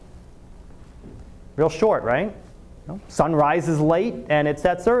 Real short, right? Sun rises late and it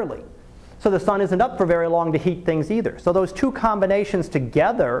sets early. So the sun isn't up for very long to heat things either. So those two combinations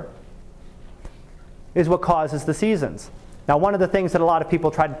together is what causes the seasons. Now, one of the things that a lot of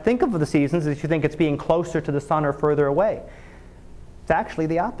people try to think of the seasons is you think it's being closer to the sun or further away. It's actually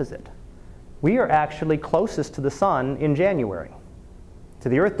the opposite. We are actually closest to the sun in January. So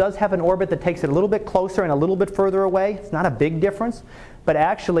the Earth does have an orbit that takes it a little bit closer and a little bit further away. It's not a big difference, but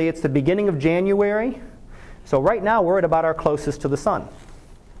actually it's the beginning of January. So right now we're at about our closest to the sun.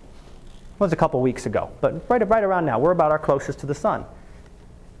 It was a couple weeks ago, but right around now we're about our closest to the sun.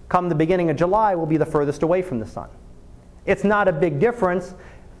 Come the beginning of July, we'll be the furthest away from the sun. It's not a big difference,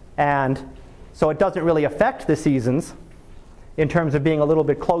 and so it doesn't really affect the seasons in terms of being a little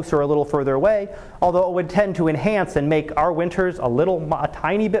bit closer or a little further away, although it would tend to enhance and make our winters a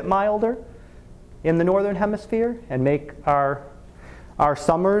tiny bit milder in the northern hemisphere and make our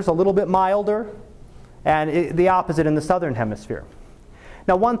summers a little bit milder, and the opposite in the southern hemisphere.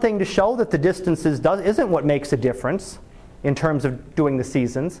 Now, one thing to show that the distances isn't what makes a difference in terms of doing the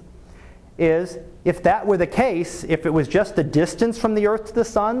seasons is if that were the case, if it was just the distance from the Earth to the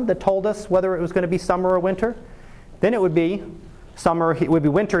sun that told us whether it was going to be summer or winter, then it would be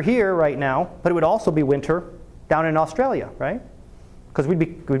winter here right now, but it would also be winter down in Australia, right? Because we'd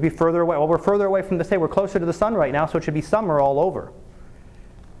be further away. Well, we're further away from we're closer to the sun right now, so it should be summer all over.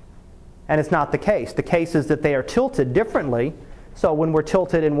 And it's not the case. The case is that they are tilted differently. So when we're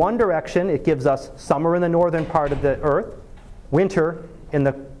tilted in one direction, it gives us summer in the northern part of the Earth, winter in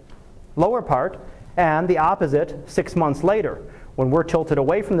the lower part, and the opposite 6 months later. When we're tilted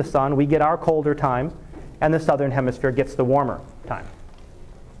away from the sun, we get our colder time, and the southern hemisphere gets the warmer time.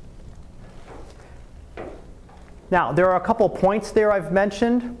 Now, there are a couple points there I've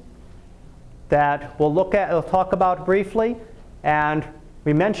mentioned that we'll talk about briefly. And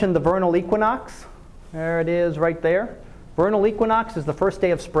we mentioned the vernal equinox. There it is right there. Vernal equinox is the first day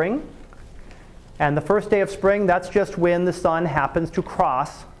of spring. And the first day of spring, that's just when the sun happens to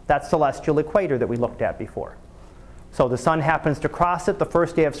cross that celestial equator that we looked at before. So the sun happens to cross it the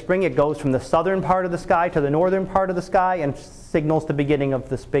first day of spring. It goes from the southern part of the sky to the northern part of the sky and signals the beginning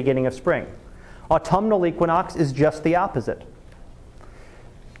of spring. Autumnal equinox is just the opposite.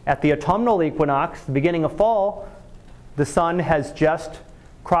 At the autumnal equinox, the beginning of fall, the sun has just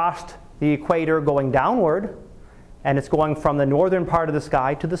crossed the equator going downward, and it's going from the northern part of the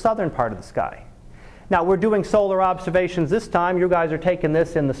sky to the southern part of the sky. Now, we're doing solar observations this time. You guys are taking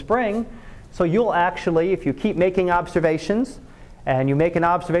this in the spring. So you'll actually, if you keep making observations, and you make an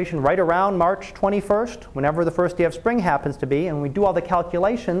observation right around March 21st, whenever the first day of spring happens to be, and we do all the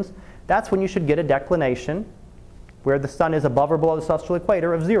calculations, that's when you should get a declination where the sun is above or below the celestial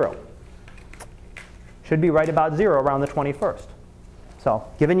equator of 0. Should be right about 0 around the 21st. So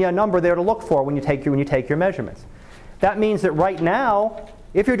giving you a number there to look for when you take your measurements. That means that right now,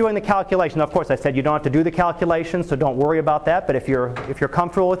 if you're doing the calculation, of course I said you don't have to do the calculations, so don't worry about that, but if you're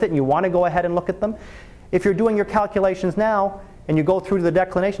comfortable with it and you want to go ahead and look at them, if you're doing your calculations now and you go through to the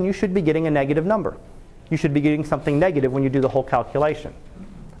declination, you should be getting a negative number. You should be getting something negative when you do the whole calculation.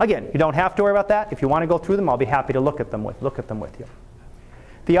 Again, you don't have to worry about that. If you want to go through them, I'll be happy to look at them with you.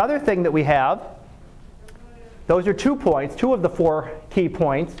 The other thing that we have, those are 2 points, 2 of the 4 key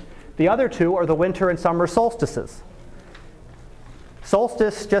points. The other 2 are the winter and summer solstices.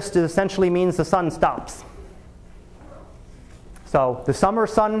 Solstice just essentially means the sun stops. So the summer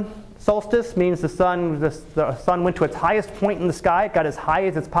sun solstice means the sun went to its highest point in the sky. It got as high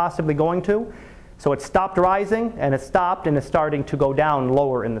as it's possibly going to. So it stopped rising, and it stopped, and it's starting to go down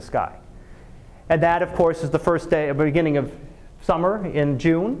lower in the sky. And that, of course, is the beginning of summer in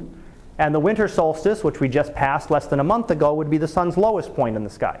June. And the winter solstice, which we just passed less than a month ago, would be the sun's lowest point in the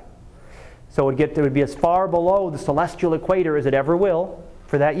sky. So it would be as far below the celestial equator as it ever will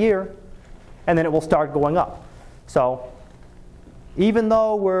for that year, and then it will start going up. So even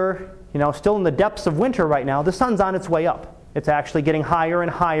though we're still in the depths of winter right now, the sun's on its way up. It's actually getting higher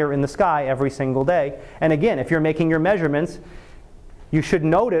and higher in the sky every single day. And again, if you're making your measurements, you should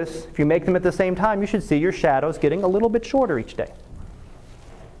notice, if you make them at the same time, you should see your shadows getting a little bit shorter each day.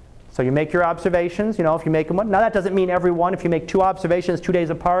 So you make your observations, if you make them one. Now that doesn't mean every one. If you make 2 observations 2 days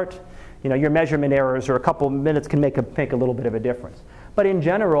apart, your measurement errors or a couple minutes can make a little bit of a difference. But in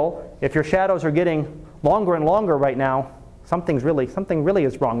general, if your shadows are getting longer and longer right now, something really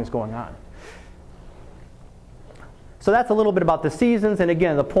is wrong is going on. So that's a little bit about the seasons, and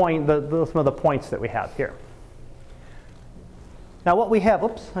again, some of the points that we have here. Now what we have,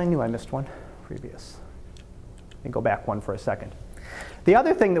 oops, I knew I missed one previous. Let me go back one for a second. The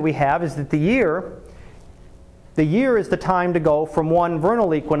other thing that we have is that the year is the time to go from one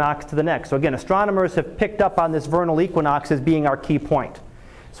vernal equinox to the next. So again, astronomers have picked up on this vernal equinox as being our key point.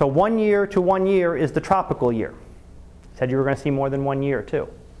 So 1 year to 1 year is the tropical year. Said you were going to see more than 1 year too.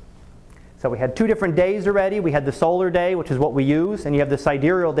 So we had 2 different days already. We had the solar day, which is what we use, and you have the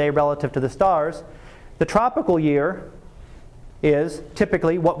sidereal day relative to the stars. The tropical year is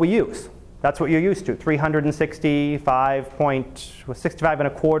typically what we use. That's what you're used to, 365 and a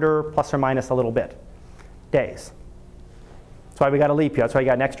quarter plus or minus a little bit days. That's why we got a leap year. That's why you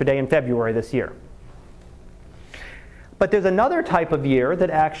got an extra day in February this year. But there's another type of year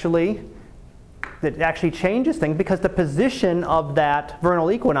that actually changes things because the position of that vernal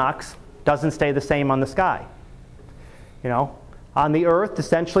equinox doesn't stay the same on the sky. On the Earth,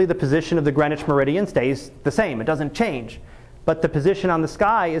 essentially the position of the Greenwich meridian stays the same. It doesn't change. But the position on the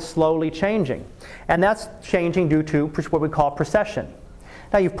sky is slowly changing. And that's changing due to what we call precession.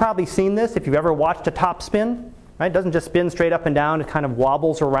 Now you've probably seen this if you've ever watched a top spin. Right? It doesn't just spin straight up and down. It kind of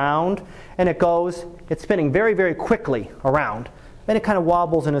wobbles around. And it's spinning very, very quickly around. Then it kind of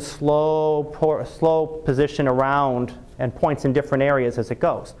wobbles in a slow position around and points in different areas as it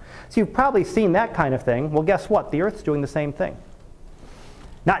goes. So you've probably seen that kind of thing. Well, guess what? The Earth's doing the same thing.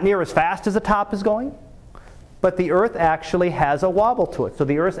 Not near as fast as the top is going, but the Earth actually has a wobble to it. So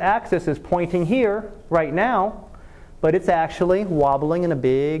the Earth's axis is pointing here right now, but it's actually wobbling in a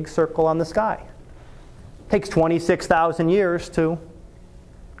big circle on the sky. It takes 26,000 years to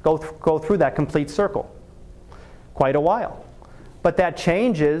go through that complete circle. Quite a while. But that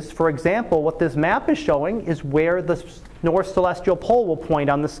changes, for example, what this map is showing is where the North Celestial Pole will point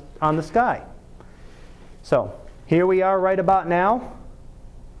on the sky. So here we are right about now,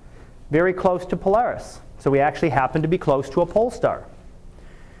 very close to Polaris. So we actually happen to be close to a pole star.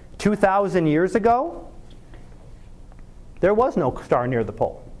 2,000 years ago, there was no star near the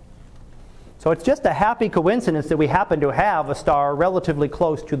pole. So it's just a happy coincidence that we happen to have a star relatively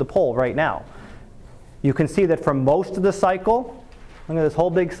close to the pole right now. You can see that for most of the cycle, look at this whole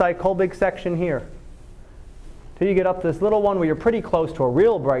big section here. Till you get up to this little one where you're pretty close to a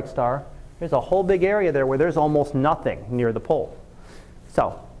real bright star, there's a whole big area there where there's almost nothing near the pole.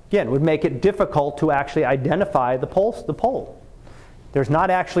 So again, it would make it difficult to actually identify the pole. There's not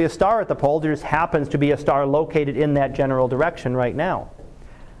actually a star at the pole. There just happens to be a star located in that general direction right now.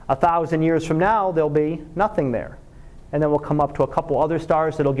 1,000 years from now, there'll be nothing there. And then we'll come up to a couple other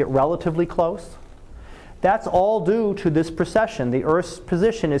stars that'll get relatively close. That's all due to this precession. The Earth's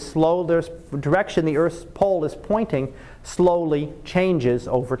position is slow. The direction the Earth's pole is pointing slowly changes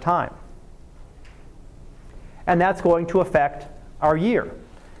over time. And that's going to affect our year,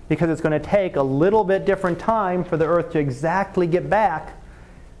 because it's going to take a little bit different time for the Earth to exactly get back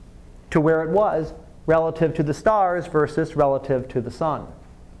to where it was relative to the stars versus relative to the sun.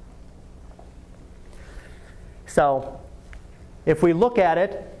 So if we look at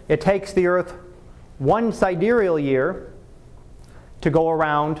it, it takes the Earth 1 sidereal year to go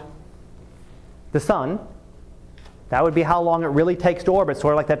around the sun. That would be how long it really takes to orbit,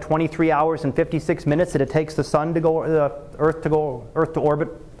 sort of like that 23 hours and 56 minutes that it takes the Earth to orbit,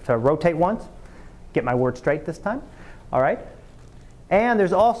 to rotate once. Get my word straight this time. All right. And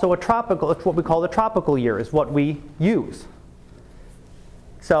there's also it's what we call the tropical year, is what we use.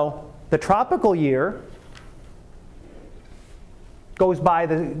 So the tropical year goes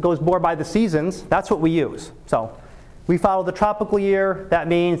more by the seasons. That's what we use. So we follow the tropical year. That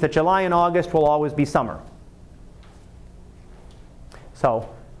means that July and August will always be summer. So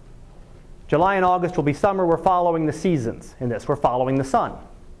July and August will be summer. We're following the seasons in this. We're following the sun.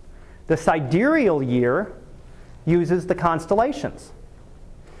 The sidereal year uses the constellations.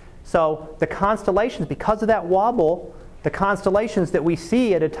 So the constellations, because of that wobble, The constellations that we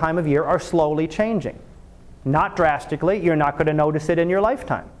see at a time of year are slowly changing. Not drastically. You're not going to notice it in your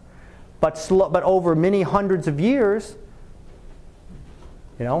lifetime. But over many hundreds of years,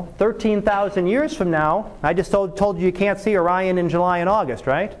 13,000 years from now, I just told you can't see Orion in July and August,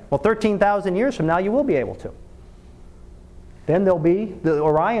 right? Well, 13,000 years from now, you will be able to. Then the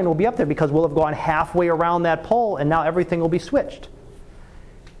Orion will be up there because we'll have gone halfway around that pole, and now everything will be switched.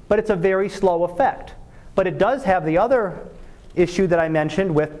 But it's a very slow effect. But it does have the other issue that I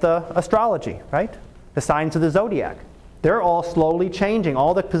mentioned with the astrology, right? The signs of the zodiac. They're all slowly changing.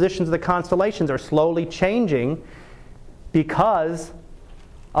 All the positions of the constellations are slowly changing because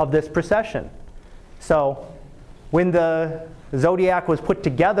of this precession. So when the zodiac was put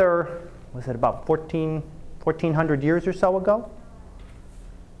together, was it about 1,400 years or so ago?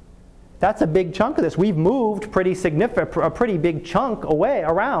 That's a big chunk of this. We've moved a pretty big chunk away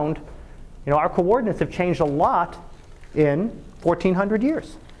around. Our coordinates have changed a lot in 1,400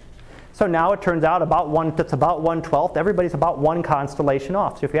 years. So now it turns out it's about 1/12. Everybody's about one constellation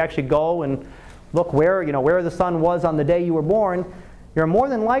off. So if you actually go and look where the sun was on the day you were born, you're more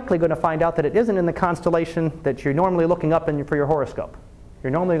than likely going to find out that it isn't in the constellation that you're normally looking up for your horoscope.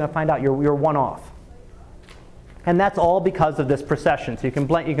 You're normally going to find out you're one off. And that's all because of this precession. So you can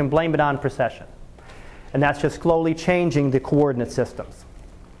blame it on precession. And that's just slowly changing the coordinate systems.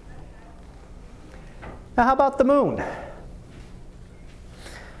 Now how about the moon?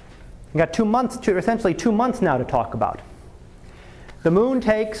 We've got essentially 2 months now to talk about. The moon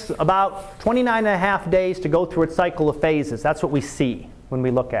takes about 29 and a half days to go through its cycle of phases. That's what we see when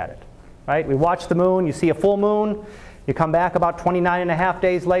we look at it. Right? We watch the moon, you see a full moon, you come back about 29 and a half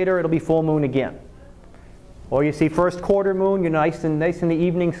days later, it'll be full moon again. Or you see first quarter moon, you're nice in the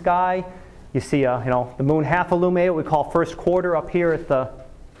evening sky. You see the moon half illuminated, what we call first quarter up here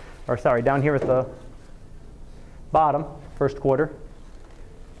down here at the bottom, first quarter.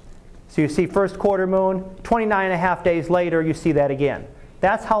 So you see first quarter moon, 29 and a half days later you see that again.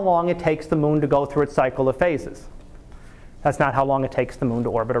 That's how long it takes the moon to go through its cycle of phases. That's not how long it takes the moon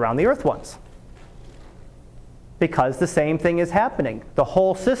to orbit around the Earth once. Because the same thing is happening. The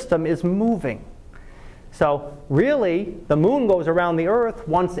whole system is moving. So really, the moon goes around the Earth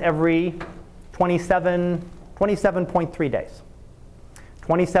once every 27.3 days.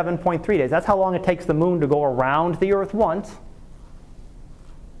 27.3 days. That's how long it takes the moon to go around the Earth once,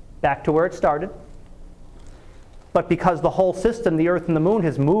 back to where it started. But because the whole system, the Earth and the moon,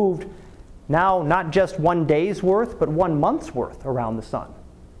 has moved now not just 1 day's worth, but 1 month's worth around the sun.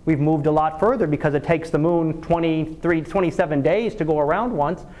 We've moved a lot further because it takes the moon 27 days to go around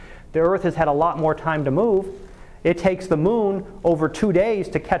once. The Earth has had a lot more time to move. It takes the moon over 2 days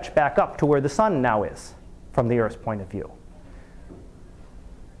to catch back up to where the sun now is from the Earth's point of view.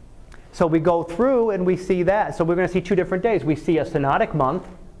 So we go through and we see that. So we're going to see 2 different days. We see a synodic month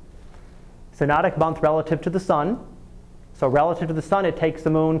relative to the sun. So relative to the sun, it takes the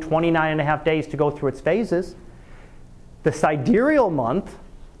moon 29 and a half days to go through its phases. The sidereal month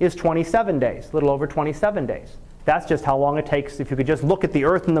is 27 days, a little over 27 days. That's just how long it takes. If you could just look at the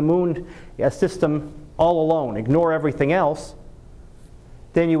Earth and the moon system all alone, ignore everything else,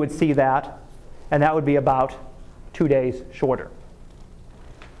 then you would see that, and that would be about 2 days shorter.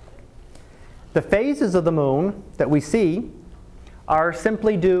 The phases of the moon that we see are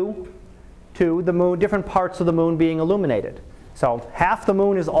simply due to the moon, different parts of the moon being illuminated. So half the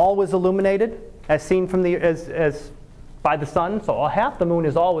moon is always illuminated, as seen from by the sun. So half the moon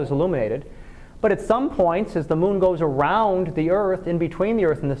is always illuminated. But at some points, as the moon goes around the Earth, in between the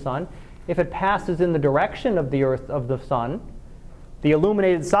Earth and the sun, if it passes in the direction of the Earth, of the sun, the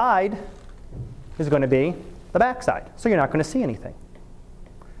illuminated side is going to be the back side. So you're not going to see anything.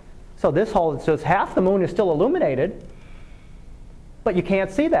 So half the moon is still illuminated, but you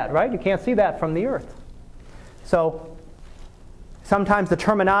can't see that, right? You can't see that from the Earth. So sometimes the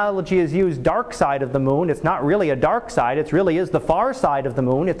terminology is used dark side of the moon. It's not really a dark side. It really is the far side of the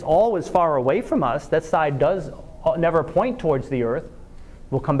moon. It's always far away from us. That side does never point towards the Earth.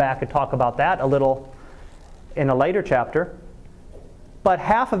 We'll come back and talk about that a little in a later chapter. But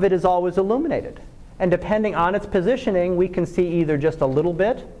half of it is always illuminated. And depending on its positioning, we can see either just a little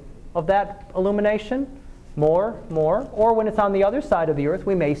bit of that illumination, more, or when it's on the other side of the Earth,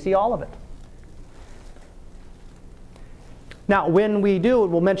 we may see all of it. Now, when we do,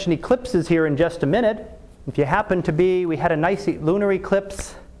 we'll mention eclipses here in just a minute. If you happen to be, we had a nice lunar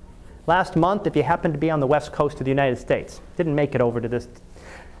eclipse last month, if you happen to be on the west coast of the United States. Didn't make it over to this.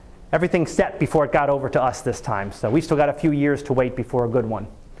 Everything's set before it got over to us this time, so we still got a few years to wait before a good one.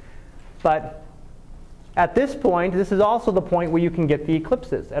 But at this point, this is also the point where you can get the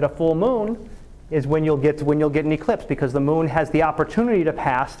eclipses. At a full moon, is when you'll get an eclipse, because the moon has the opportunity to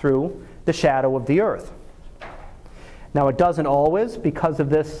pass through the shadow of the Earth. Now it doesn't always, because of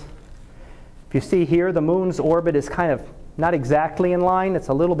this. If you see here, the moon's orbit is kind of not exactly in line. It's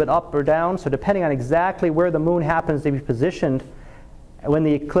a little bit up or down. So depending on exactly where the moon happens to be positioned when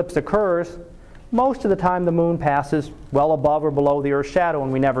the eclipse occurs, most of the time the moon passes well above or below the Earth's shadow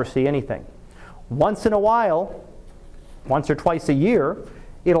and we never see anything. Once in a while, once or twice a year,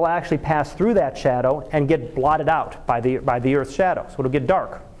 it'll actually pass through that shadow and get blotted out by the Earth's shadow. So it'll get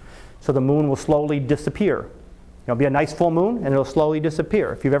dark. So the moon will slowly disappear. It'll be a nice full moon and it'll slowly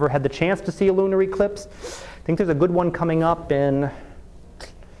disappear. If you've ever had the chance to see a lunar eclipse, I think there's a good one coming up in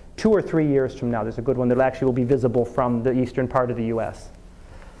 2 or 3 years from now. There's a good one that actually will be visible from the eastern part of the U.S.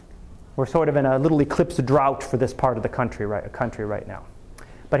 We're sort of in a little eclipse drought for this part of the country right now.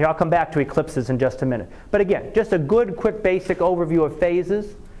 But here, I'll come back to eclipses in just a minute. But again, just a good, quick, basic overview of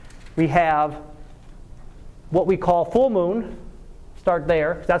phases. We have what we call full moon. Start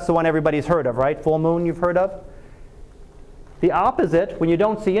there. That's the one everybody's heard of, right? Full moon you've heard of. The opposite, when you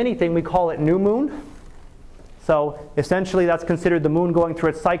don't see anything, we call it new moon. So essentially that's considered the moon going through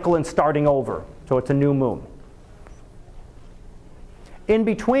its cycle and starting over. So it's a new moon. In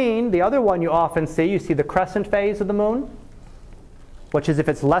between, the other one you often see, you see the crescent phase of the moon, which is if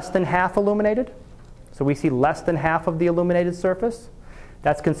it's less than half illuminated. So we see less than half of the illuminated surface.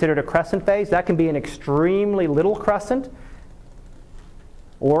 That's considered a crescent phase. That can be an extremely little crescent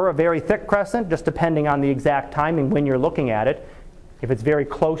or a very thick crescent, just depending on the exact timing when you're looking at it. If it's very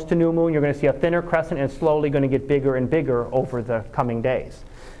close to new moon, you're going to see a thinner crescent, and it's slowly going to get bigger and bigger over the coming days.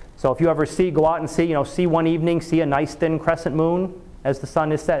 So if you ever go out and see one evening, see a nice thin crescent moon as the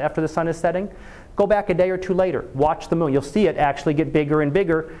sun is set, after the sun is setting, go back a day or two later, watch the moon. You'll see it actually get bigger and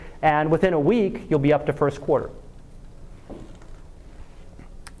bigger, and within a week, you'll be up to first quarter.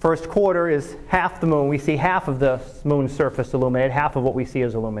 First quarter is half the moon. We see half of the moon's surface illuminated, half of what we see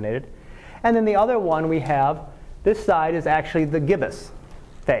is illuminated. And then the other one we have, this side is actually the gibbous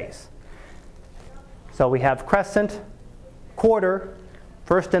phase. So we have crescent, quarter,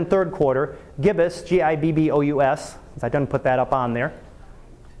 first and third quarter, gibbous, G-I-B-B-O-U-S, since I didn't put that up on there,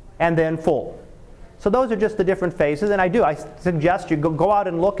 and then full. So those are just the different phases, and I suggest you go out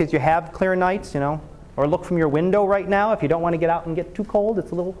and look as you have clear nights, or look from your window right now if you don't want to get out and get too cold.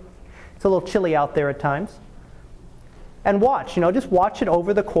 It's a little chilly out there at times. And watch, just watch it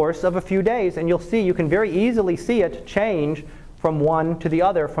over the course of a few days, and you'll see, you can very easily see it change from one to the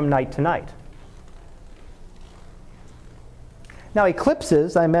other from night to night. Now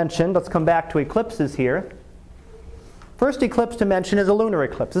eclipses, I mentioned, let's come back to eclipses here. First eclipse to mention is a lunar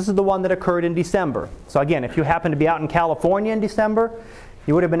eclipse. This is the one that occurred in December. So again, if you happen to be out in California in December,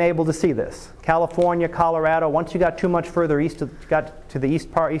 you would have been able to see this. California, Colorado, once you got too much further east, got to the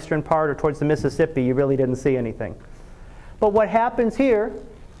eastern part or towards the Mississippi, you really didn't see anything. But what happens here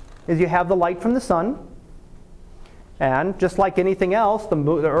is you have the light from the sun, and just like anything else, the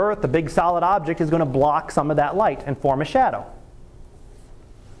Earth, the big solid object, is going to block some of that light and form a shadow.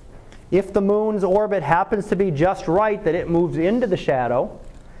 If the moon's orbit happens to be just right that it moves into the shadow,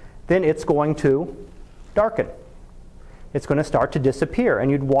 then it's going to darken. It's going to start to disappear.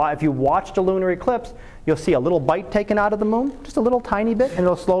 And if you watched a lunar eclipse, you'll see a little bite taken out of the moon, just a little tiny bit, and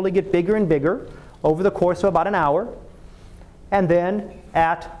it'll slowly get bigger and bigger over the course of about an hour. And then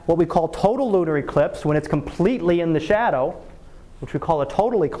at what we call total lunar eclipse, when it's completely in the shadow, which we call a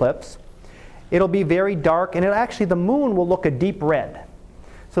total eclipse, it'll be very dark, and the moon will look a deep red.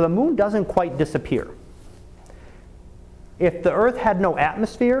 So the moon doesn't quite disappear. If the Earth had no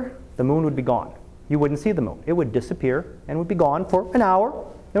atmosphere, the moon would be gone. You wouldn't see the moon. It would disappear and would be gone for an hour.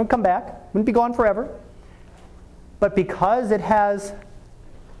 Then it would come back. It wouldn't be gone forever. But because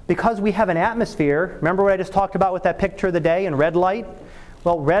we have an atmosphere, remember what I just talked about with that picture of the day and red light?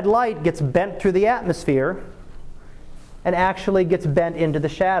 Well, red light gets bent through the atmosphere and actually gets bent into the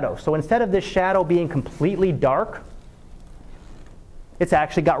shadow. So instead of this shadow being completely dark, it's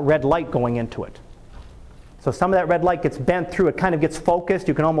actually got red light going into it. So some of that red light gets bent through. It kind of gets focused.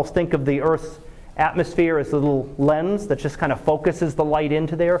 You can almost think of the Earth's atmosphere as a little lens that just kind of focuses the light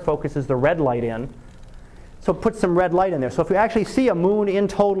into there, focuses the red light in. So put some red light in there. So if you actually see a moon in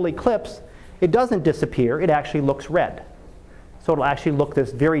total eclipse, it doesn't disappear. It actually looks red. So it'll actually look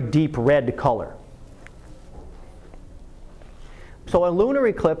this very deep red color. So a lunar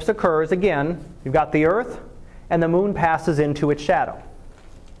eclipse occurs, again, you've got the Earth, and the moon passes into its shadow.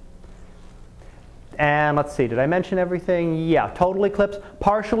 And let's see, did I mention everything? Yeah, total eclipse.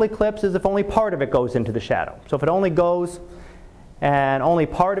 Partial eclipse is if only part of it goes into the shadow. So if it only goes and only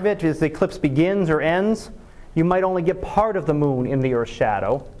part of it, as the eclipse begins or ends, you might only get part of the moon in the Earth's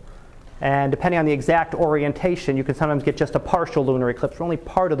shadow. And depending on the exact orientation, you can sometimes get just a partial lunar eclipse where only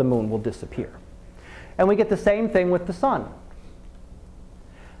part of the moon will disappear. And we get the same thing with the sun.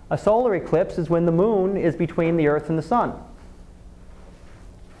 A solar eclipse is when the moon is between the Earth and the sun.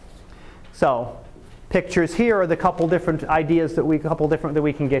 So, pictures here are the couple different ideas that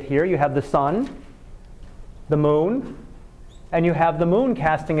we can get here. You have the sun, the moon, and you have the moon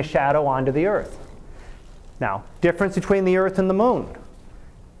casting a shadow onto the Earth. Now, difference between the Earth and the moon.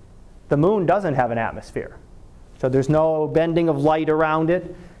 The moon doesn't have an atmosphere. So there's no bending of light around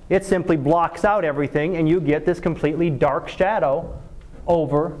it. It simply blocks out everything, and you get this completely dark shadow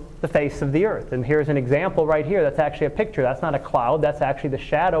over the face of the Earth. And here's an example right here. That's actually a picture. That's not a cloud. That's actually the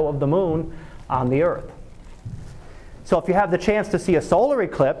shadow of the moon on the Earth. So if you have the chance to see a solar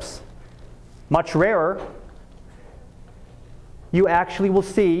eclipse, much rarer, you actually would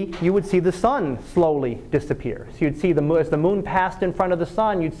see the sun slowly disappear. So you'd see as the moon passed in front of the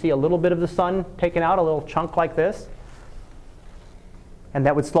sun, you'd see a little bit of the sun taken out, a little chunk like this. And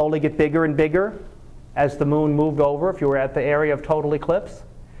that would slowly get bigger and bigger as the moon moved over, if you were at the area of total eclipse.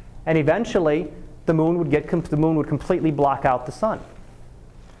 And eventually, the moon would completely block out the sun.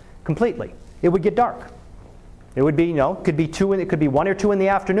 Completely. It would get dark. It would be, it could be 1 or 2 in the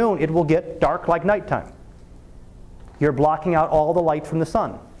afternoon. It will get dark like nighttime. You're blocking out all the light from the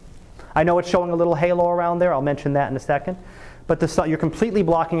sun. I know it's showing a little halo around there. I'll mention that in a second. But the sun, you're completely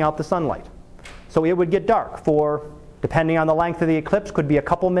blocking out the sunlight. So it would get dark for, depending on the length of the eclipse, could be a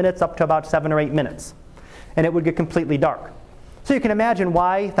couple minutes up to about 7 or 8 minutes. And it would get completely dark. So you can imagine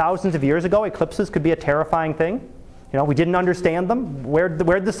why thousands of years ago eclipses could be a terrifying thing. We didn't understand them.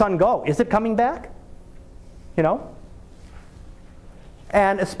 Where'd the sun go? Is it coming back? And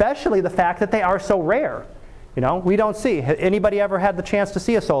especially the fact that they are so rare. We don't see. Anybody ever had the chance to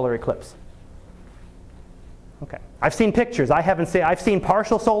see a solar eclipse? Okay. I've seen pictures. I've seen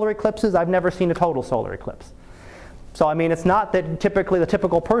partial solar eclipses. I've never seen a total solar eclipse. So it's not that typically the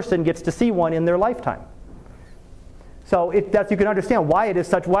typical person gets to see one in their lifetime. So you can understand why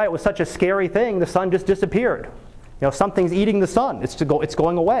it was such a scary thing. The sun just disappeared. Something's eating the sun. It's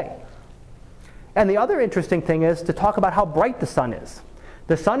going away. And the other interesting thing is to talk about how bright the sun is.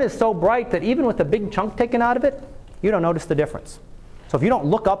 The sun is so bright that even with a big chunk taken out of it, you don't notice the difference. So if you don't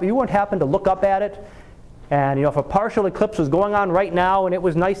look up, you wouldn't happen to look up at it, and if a partial eclipse was going on right now and it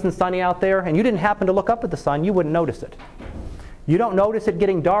was nice and sunny out there, and you didn't happen to look up at the sun, you wouldn't notice it. You don't notice it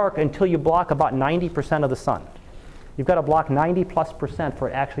getting dark until you block about 90% of the sun. You've got to block 90+% for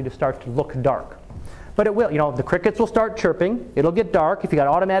it actually to start to look dark. But it will, the crickets will start chirping, it'll get dark. If you got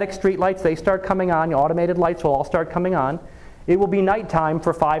automatic street lights, they start coming on, your automated lights will all start coming on. It will be nighttime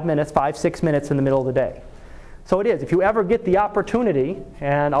for 5, 6 minutes in the middle of the day. So it is. If you ever get the opportunity,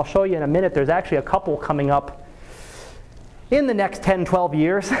 and I'll show you in a minute, there's actually a couple coming up in the next 10, 12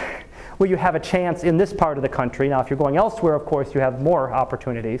 years where you have a chance in this part of the country. Now, if you're going elsewhere, of course, you have more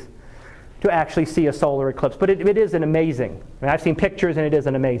opportunities to actually see a solar eclipse. But it is an amazing, I've seen pictures, and it is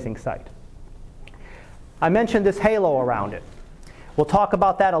an amazing sight. I mentioned this halo around it. We'll talk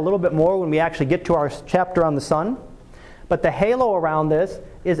about that a little bit more when we actually get to our chapter on the sun. But the halo around this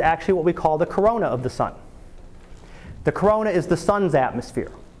is actually what we call the corona of the sun. The corona is the sun's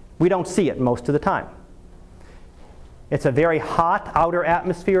atmosphere. We don't see it most of the time. It's a very hot outer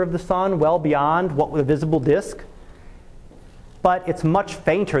atmosphere of the sun, well beyond what the visible disk. But it's much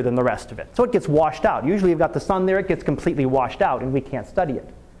fainter than the rest of it. So it gets washed out. Usually you've got the sun there, it gets completely washed out, and we can't study it.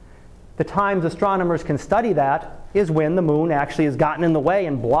 The times astronomers can study that is when the moon actually has gotten in the way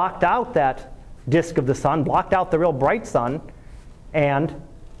and blocked out that disk of the sun, blocked out the real bright sun, and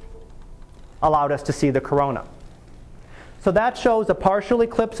allowed us to see the corona. So that shows a partial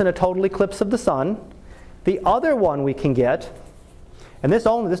eclipse and a total eclipse of the sun. The other one we can get, and this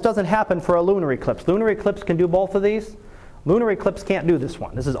doesn't happen for a lunar eclipse. Lunar eclipse can do both of these. Lunar eclipse can't do this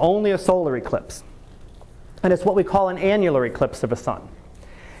one. This is only a solar eclipse. And it's what we call an annular eclipse of a sun.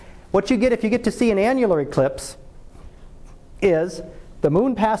 What you get if you get to see an annular eclipse is the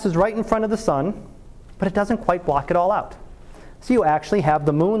moon passes right in front of the sun, but it doesn't quite block it all out. So you actually have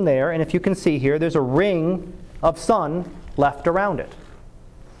the moon there, and if you can see here, there's a ring of sun left around it.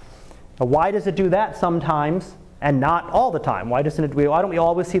 Now, why does it do that sometimes and not all the time? Why don't we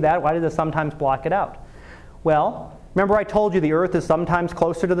always see that? Why does it sometimes block it out? Well, remember I told you the Earth is sometimes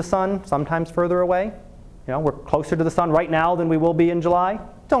closer to the sun, sometimes further away? We're closer to the sun right now than we will be in July.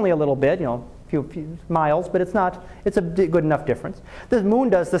 It's only a little bit, a few miles, but it's a good enough difference. The moon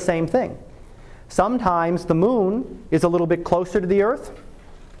does the same thing. Sometimes the moon is a little bit closer to the Earth,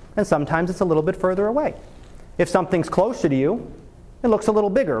 and sometimes it's a little bit further away. If something's closer to you, it looks a little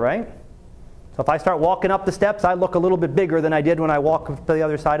bigger, right? So if I start walking up the steps, I look a little bit bigger than I did when I walked to the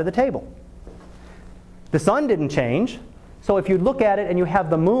other side of the table. The sun didn't change, so if you look at it and you have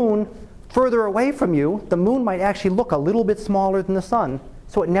the moon further away from you, the moon might actually look a little bit smaller than the sun,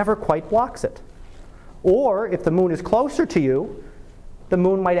 so it never quite blocks it. Or if the moon is closer to you, the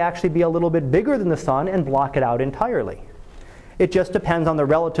moon might actually be a little bit bigger than the sun and block it out entirely. It just depends on the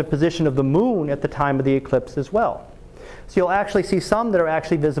relative position of the moon at the time of the eclipse as well. So you'll actually see some that are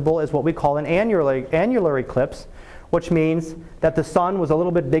actually visible as what we call an annular eclipse, which means that the sun was a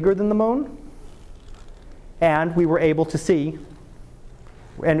little bit bigger than the moon, and we were able to see,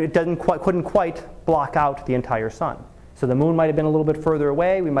 and it couldn't quite block out the entire sun. So the moon might have been a little bit further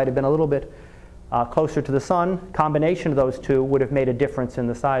away, we might have been a little bit closer to the sun. Combination of those two would have made a difference in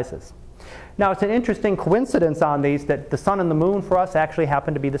the sizes. Now it's an interesting coincidence on these that the sun and the moon for us actually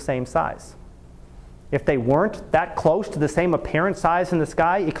happen to be the same size. If they weren't that close to the same apparent size in the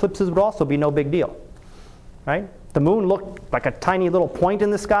sky, eclipses would also be no big deal. Right? The moon looked like a tiny little point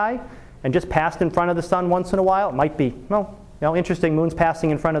in the sky and just passed in front of the sun once in a while. It might be, well, interesting, moon's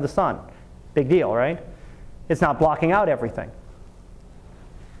passing in front of the sun. Big deal, right? It's not blocking out everything.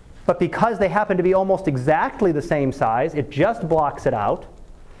 But because they happen to be almost exactly the same size, it just blocks it out,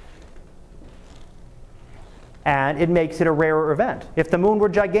 and it makes it a rarer event. If the moon were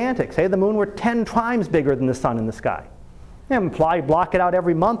gigantic, say the moon were 10 times bigger than the sun in the sky, block it out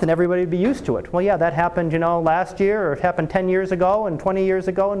every month and everybody would be used to it. Well, yeah, that happened, last year, or it happened 10 years ago and 20 years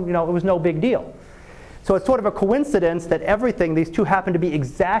ago, and it was no big deal. So it's sort of a coincidence that these two happen to be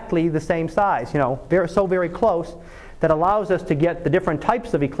exactly the same size, very close, that allows us to get the different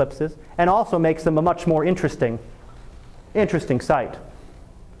types of eclipses and also makes them a much more interesting sight.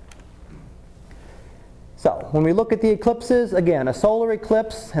 So when we look at the eclipses, again, a solar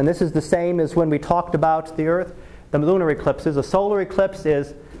eclipse, and this is the same as when we talked about the Earth, the lunar eclipses. A solar eclipse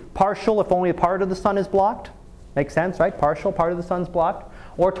is partial if only a part of the sun is blocked. Makes sense, right? Partial, part of the sun's blocked.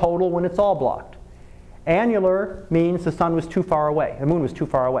 Or total when it's all blocked. Annular means the sun was too far away. The moon was too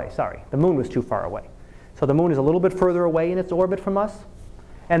far away, sorry. The moon was too far away. So the moon is a little bit further away in its orbit from us,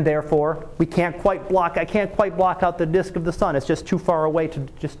 and therefore I can't quite block out the disk of the sun. It's just too far away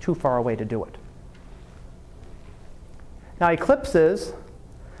to do it. Now eclipses,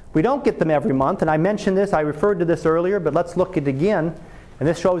 we don't get them every month, and I mentioned this, I referred to this earlier, but let's look at it again, and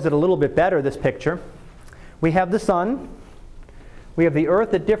this shows it a little bit better, this picture. We have the sun, we have the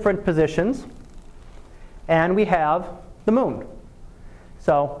Earth at different positions, and we have the moon.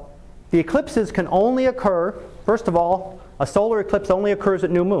 So the eclipses can only occur, first of all, a solar eclipse only occurs at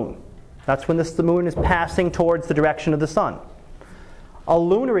new moon. That's when the moon is passing towards the direction of the sun. A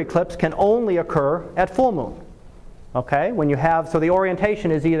lunar eclipse can only occur at full moon. Okay, so the orientation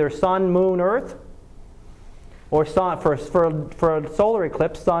is either sun, moon, earth, or sun, for a solar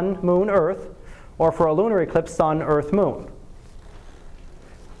eclipse, sun, moon, earth, or for a lunar eclipse, sun, earth, moon.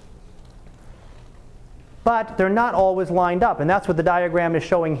 But they're not always lined up, and that's what the diagram is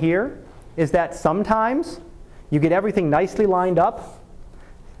showing here, is that sometimes you get everything nicely lined up.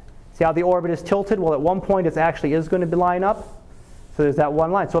 See how the orbit is tilted? Well, at one point it actually is going to line up. So there's that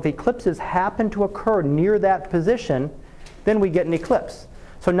one line. So if eclipses happen to occur near that position, then we get an eclipse.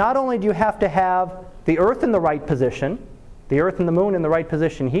 So not only do you have to have the Earth in the right position, the Earth and the moon in the right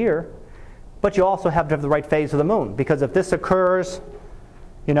position here, but you also have to have the right phase of the moon. Because if this occurs,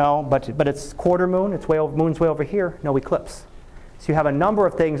 but it's quarter moon, moon's way over here, no eclipse. So you have a number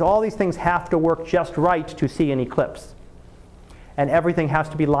of things. All these things have to work just right to see an eclipse. And everything has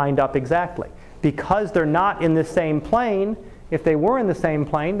to be lined up exactly. Because they're not in the same plane, if they were in the same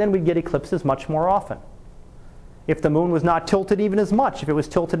plane, then we'd get eclipses much more often. If the moon was not tilted even as much, if it was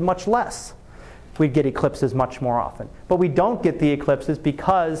tilted much less, we'd get eclipses much more often. But we don't get the eclipses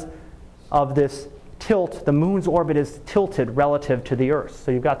because of this tilt. The moon's orbit is tilted relative to the Earth.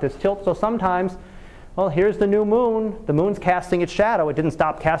 So you've got this tilt. So sometimes, well, here's the new moon. The moon's casting its shadow. It didn't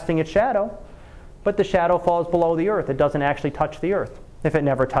stop casting its shadow, but the shadow falls below the Earth. It doesn't actually touch the Earth. If it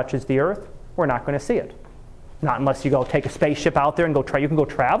never touches the Earth, we're not going to see it. Not unless you go take a spaceship out there and you can go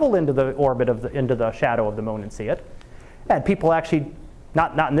travel into the orbit into the shadow of the moon and see it. And people actually,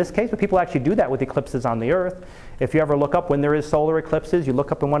 not in this case, but people actually do that with eclipses on the Earth. If you ever look up when there is solar eclipses, you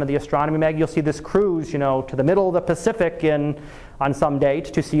look up in one of the astronomy mag, you'll see this cruise, to the middle of the Pacific on some date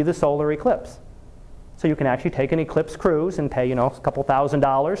to see the solar eclipse. So you can actually take an eclipse cruise and pay, a couple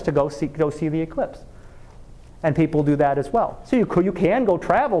 $1,000s to go see the eclipse. And people do that as well. So you can go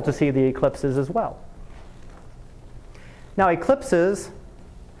travel to see the eclipses as well. Now eclipses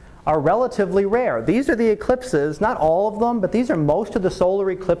are relatively rare. These are the eclipses, not all of them, but these are most of the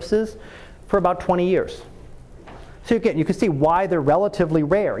solar eclipses for about 20 years. So again, you can see why they're relatively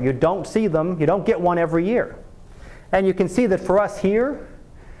rare. You don't see them, you don't get one every year. And you can see that for us here,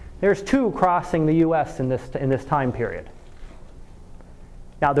 there's 2 crossing the US in this time period.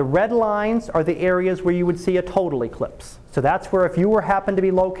 Now the red lines are the areas where you would see a total eclipse. So that's where if you were happened to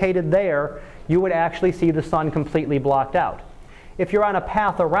be located there, you would actually see the sun completely blocked out. If you're on a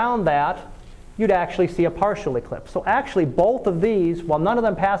path around that, you'd actually see a partial eclipse. So actually both of these, while none of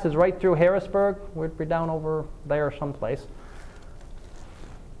them passes right through Harrisburg, we're down over there someplace,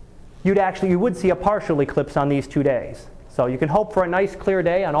 you would see a partial eclipse on these 2 days. So you can hope for a nice clear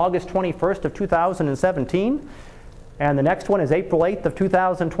day on August 21st of 2017, and the next one is April 8th of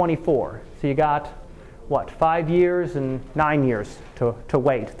 2024. So you got, what, 5 years and 9 years to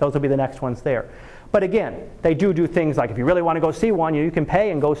wait. Those will be the next ones there. But again, they do things like if you really want to go see one, you can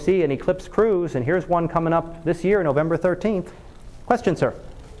pay and go see an eclipse cruise, and here's one coming up this year, November 13th. Question, sir?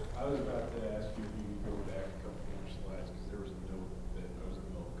 I was about to ask you if you could go back a couple more slides, because there was a note that I was a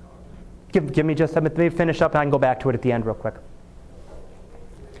note comment. Give me just a minute. Let me finish up and I can go back to it at the end real quick.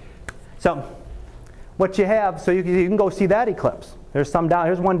 So what you have, so you can go see that eclipse. Here's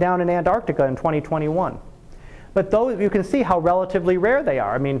one down in Antarctica in 2021. But those, you can see how relatively rare they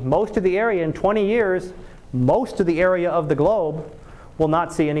are. I mean, most of the area in 20 years, most of the area of the globe will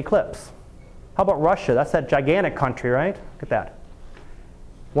not see an eclipse. How about Russia? That's that gigantic country, right? Look at that.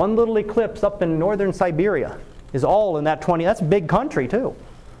 One little eclipse up in northern Siberia is all in that 20. That's a big country too.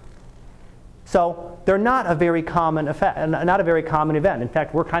 So they're not a very common event. In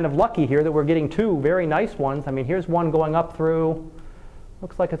fact, we're kind of lucky here that we're getting 2 very nice ones. I mean, here's one going up through,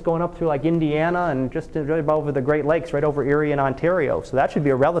 looks like it's going up through like Indiana and just right over the Great Lakes, right over Erie and Ontario. So that should be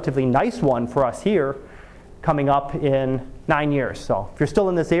a relatively nice one for us here coming up in 9 years. So if you're still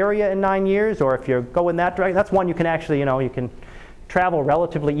in this area in 9 years, or if you go in that direction, that's one you can actually, you can travel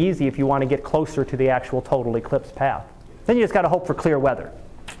relatively easy if you want to get closer to the actual total eclipse path. Then you just got to hope for clear weather.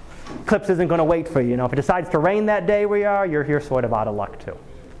 Eclipse isn't going to wait for you. If it decides to rain that day where you are, you're sort of out of luck too.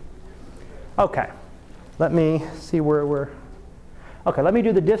 Okay, let me see where we're. Okay, let me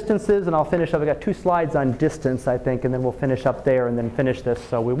do the distances and I'll finish up. I've got 2 slides on distance, I think, and then we'll finish up there and then finish this,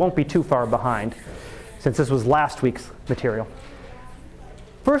 so we won't be too far behind since this was last week's material.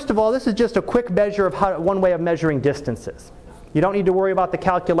 First of all, this is just a quick measure of one way of measuring distances. You don't need to worry about the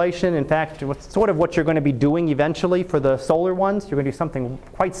calculation. In fact, it's sort of what you're going to be doing eventually for the solar ones. You're going to do something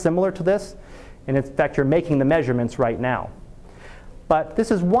quite similar to this. And in fact, you're making the measurements right now. But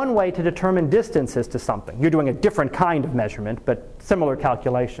this is one way to determine distances to something. You're doing a different kind of measurement, but similar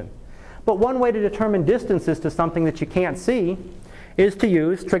calculation. But one way to determine distances to something that you can't see is to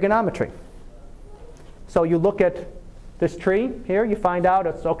use trigonometry. So you look at this tree here, you find out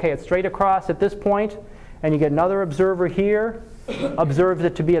it's straight across at this point, and you get another observer here, observes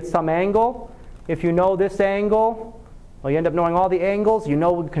it to be at some angle. If you know this angle, well, you end up knowing all the angles.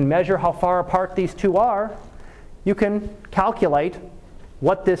 You can measure how far apart these 2 are. You can calculate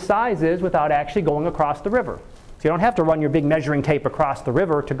what this size is without actually going across the river. So you don't have to run your big measuring tape across the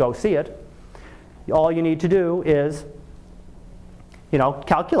river to go see it. All you need to do is,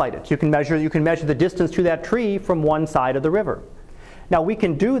 calculate it. You can measure the distance to that tree from one side of the river. Now we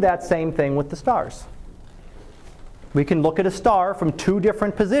can do that same thing with the stars. We can look at a star from 2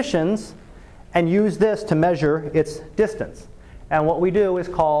 different positions and use this to measure its distance. And what we do is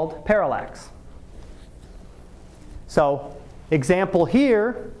called parallax. So example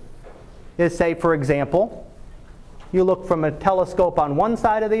here is, say, for example, you look from a telescope on one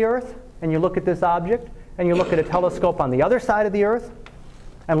side of the Earth and you look at this object, and you look at a telescope on the other side of the Earth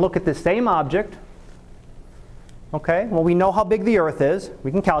and look at the same object. Okay, well, we know how big the Earth is.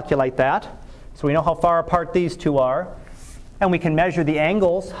 We can calculate that. So we know how far apart these 2 are. And we can measure the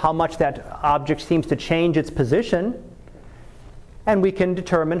angles, how much that object seems to change its position. And we can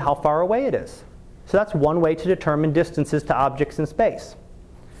determine how far away it is. So that's one way to determine distances to objects in space.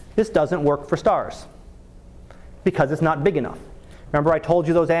 This doesn't work for stars because it's not big enough. Remember I told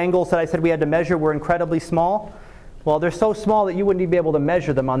you those angles that I said we had to measure were incredibly small? Well, they're so small that you wouldn't even be able to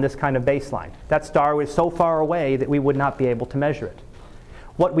measure them on this kind of baseline. That star was so far away that we would not be able to measure it.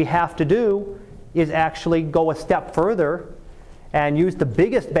 What we have to do is actually go a step further and use the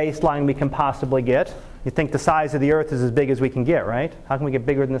biggest baseline we can possibly get. You think the size of the Earth is as big as we can get, right? How can we get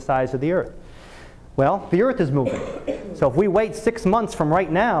bigger than the size of the Earth? Well, the Earth is moving. So if we wait 6 months from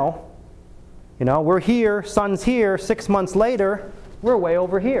right now, we're here, sun's here, 6 months later, we're way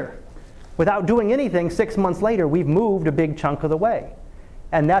over here. Without doing anything, 6 months later, we've moved a big chunk of the way.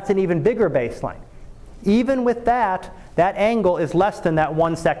 And that's an even bigger baseline. Even with that, that angle is less than that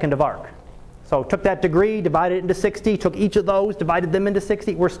 1 second of arc. So took that degree, divided it into 60, took each of those, divided them into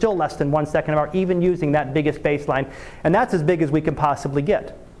 60. We're still less than 1 second apart, even using that biggest baseline. And that's as big as we can possibly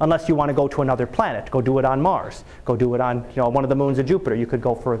get, unless you want to go to another planet. Go do it on Mars. Go do it on one of the moons of Jupiter. You could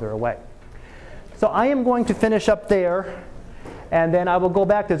go further away. So I am going to finish up there. And then I will go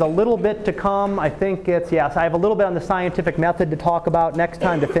back. There's a little bit to come. I think it's, yes, I have a little bit on the scientific method to talk about next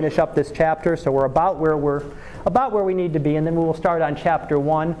time to finish up this chapter. So we're about where we need to be. And then we will start on chapter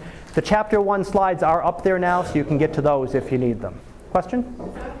 1. The chapter 1 slides are up there now, so you can get to those if you need them. Question?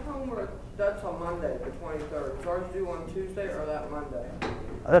 Is that homework, that's on Monday, the 23rd. Is ours due on Tuesday or that Monday?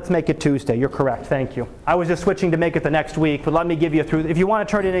 Let's make it Tuesday. You're correct. Thank you. I was just switching to make it the next week, but let me give you through. If you want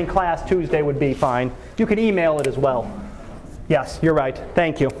to turn it in class, Tuesday would be fine. You can email it as well. Yes, you're right.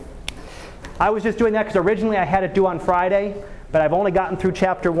 Thank you. I was just doing that because originally I had it due on Friday, but I've only gotten through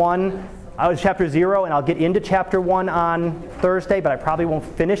chapter 1. I was chapter 0, and I'll get into chapter 1 on Thursday, but I probably won't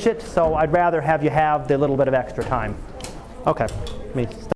finish it, so I'd rather have you have the little bit of extra time. Okay. Let me